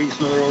state police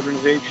and other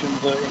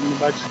organizations in New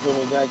Mexico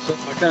with that. So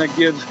it kind of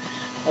gives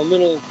a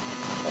little,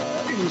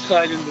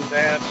 insight into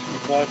that,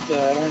 but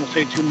I don't want to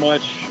say too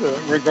much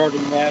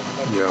regarding that.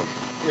 But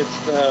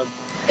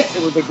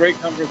it was a great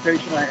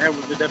conversation I had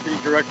with the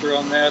deputy director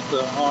on that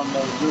on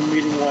a Zoom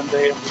meeting one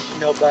day, and we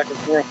emailed back and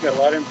forth. Got a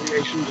lot of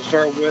information to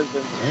start with,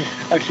 and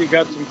actually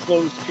got some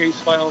closed case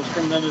files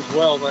from them as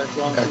well. That's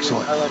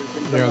excellent.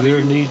 Yeah,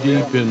 they're knee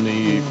deep in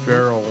the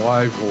feral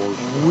live horse.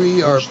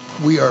 We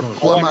are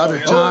plumb out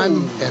of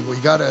time, and we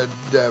got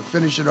to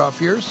finish it off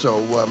here.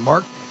 So,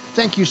 Mark,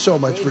 thank you so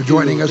much for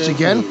joining us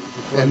again,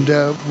 and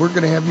we're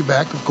going to have you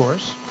back, of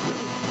course.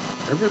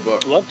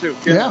 Everybody. Love to.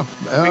 Yeah.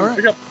 All right.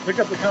 Pick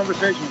up the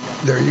conversation again.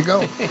 There you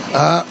go.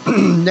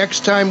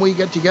 Next time we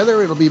get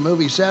together, it'll be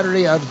Movie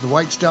Saturday out at the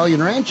White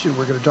Stallion Ranch, and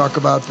we're going to talk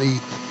about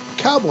the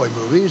cowboy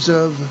movies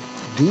of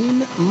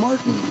Dean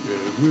Martin.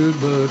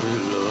 Everybody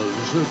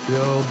loves a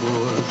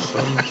cowboy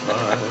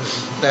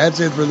sometime.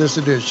 That's it for this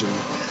edition.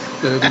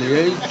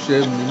 78,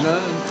 79,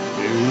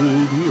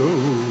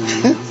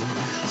 radio.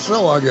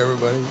 So long,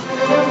 everybody.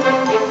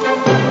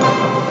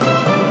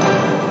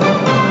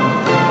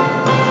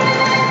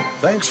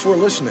 Thanks for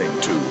listening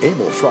to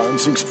Emil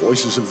Franzing's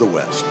Voices of the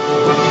West.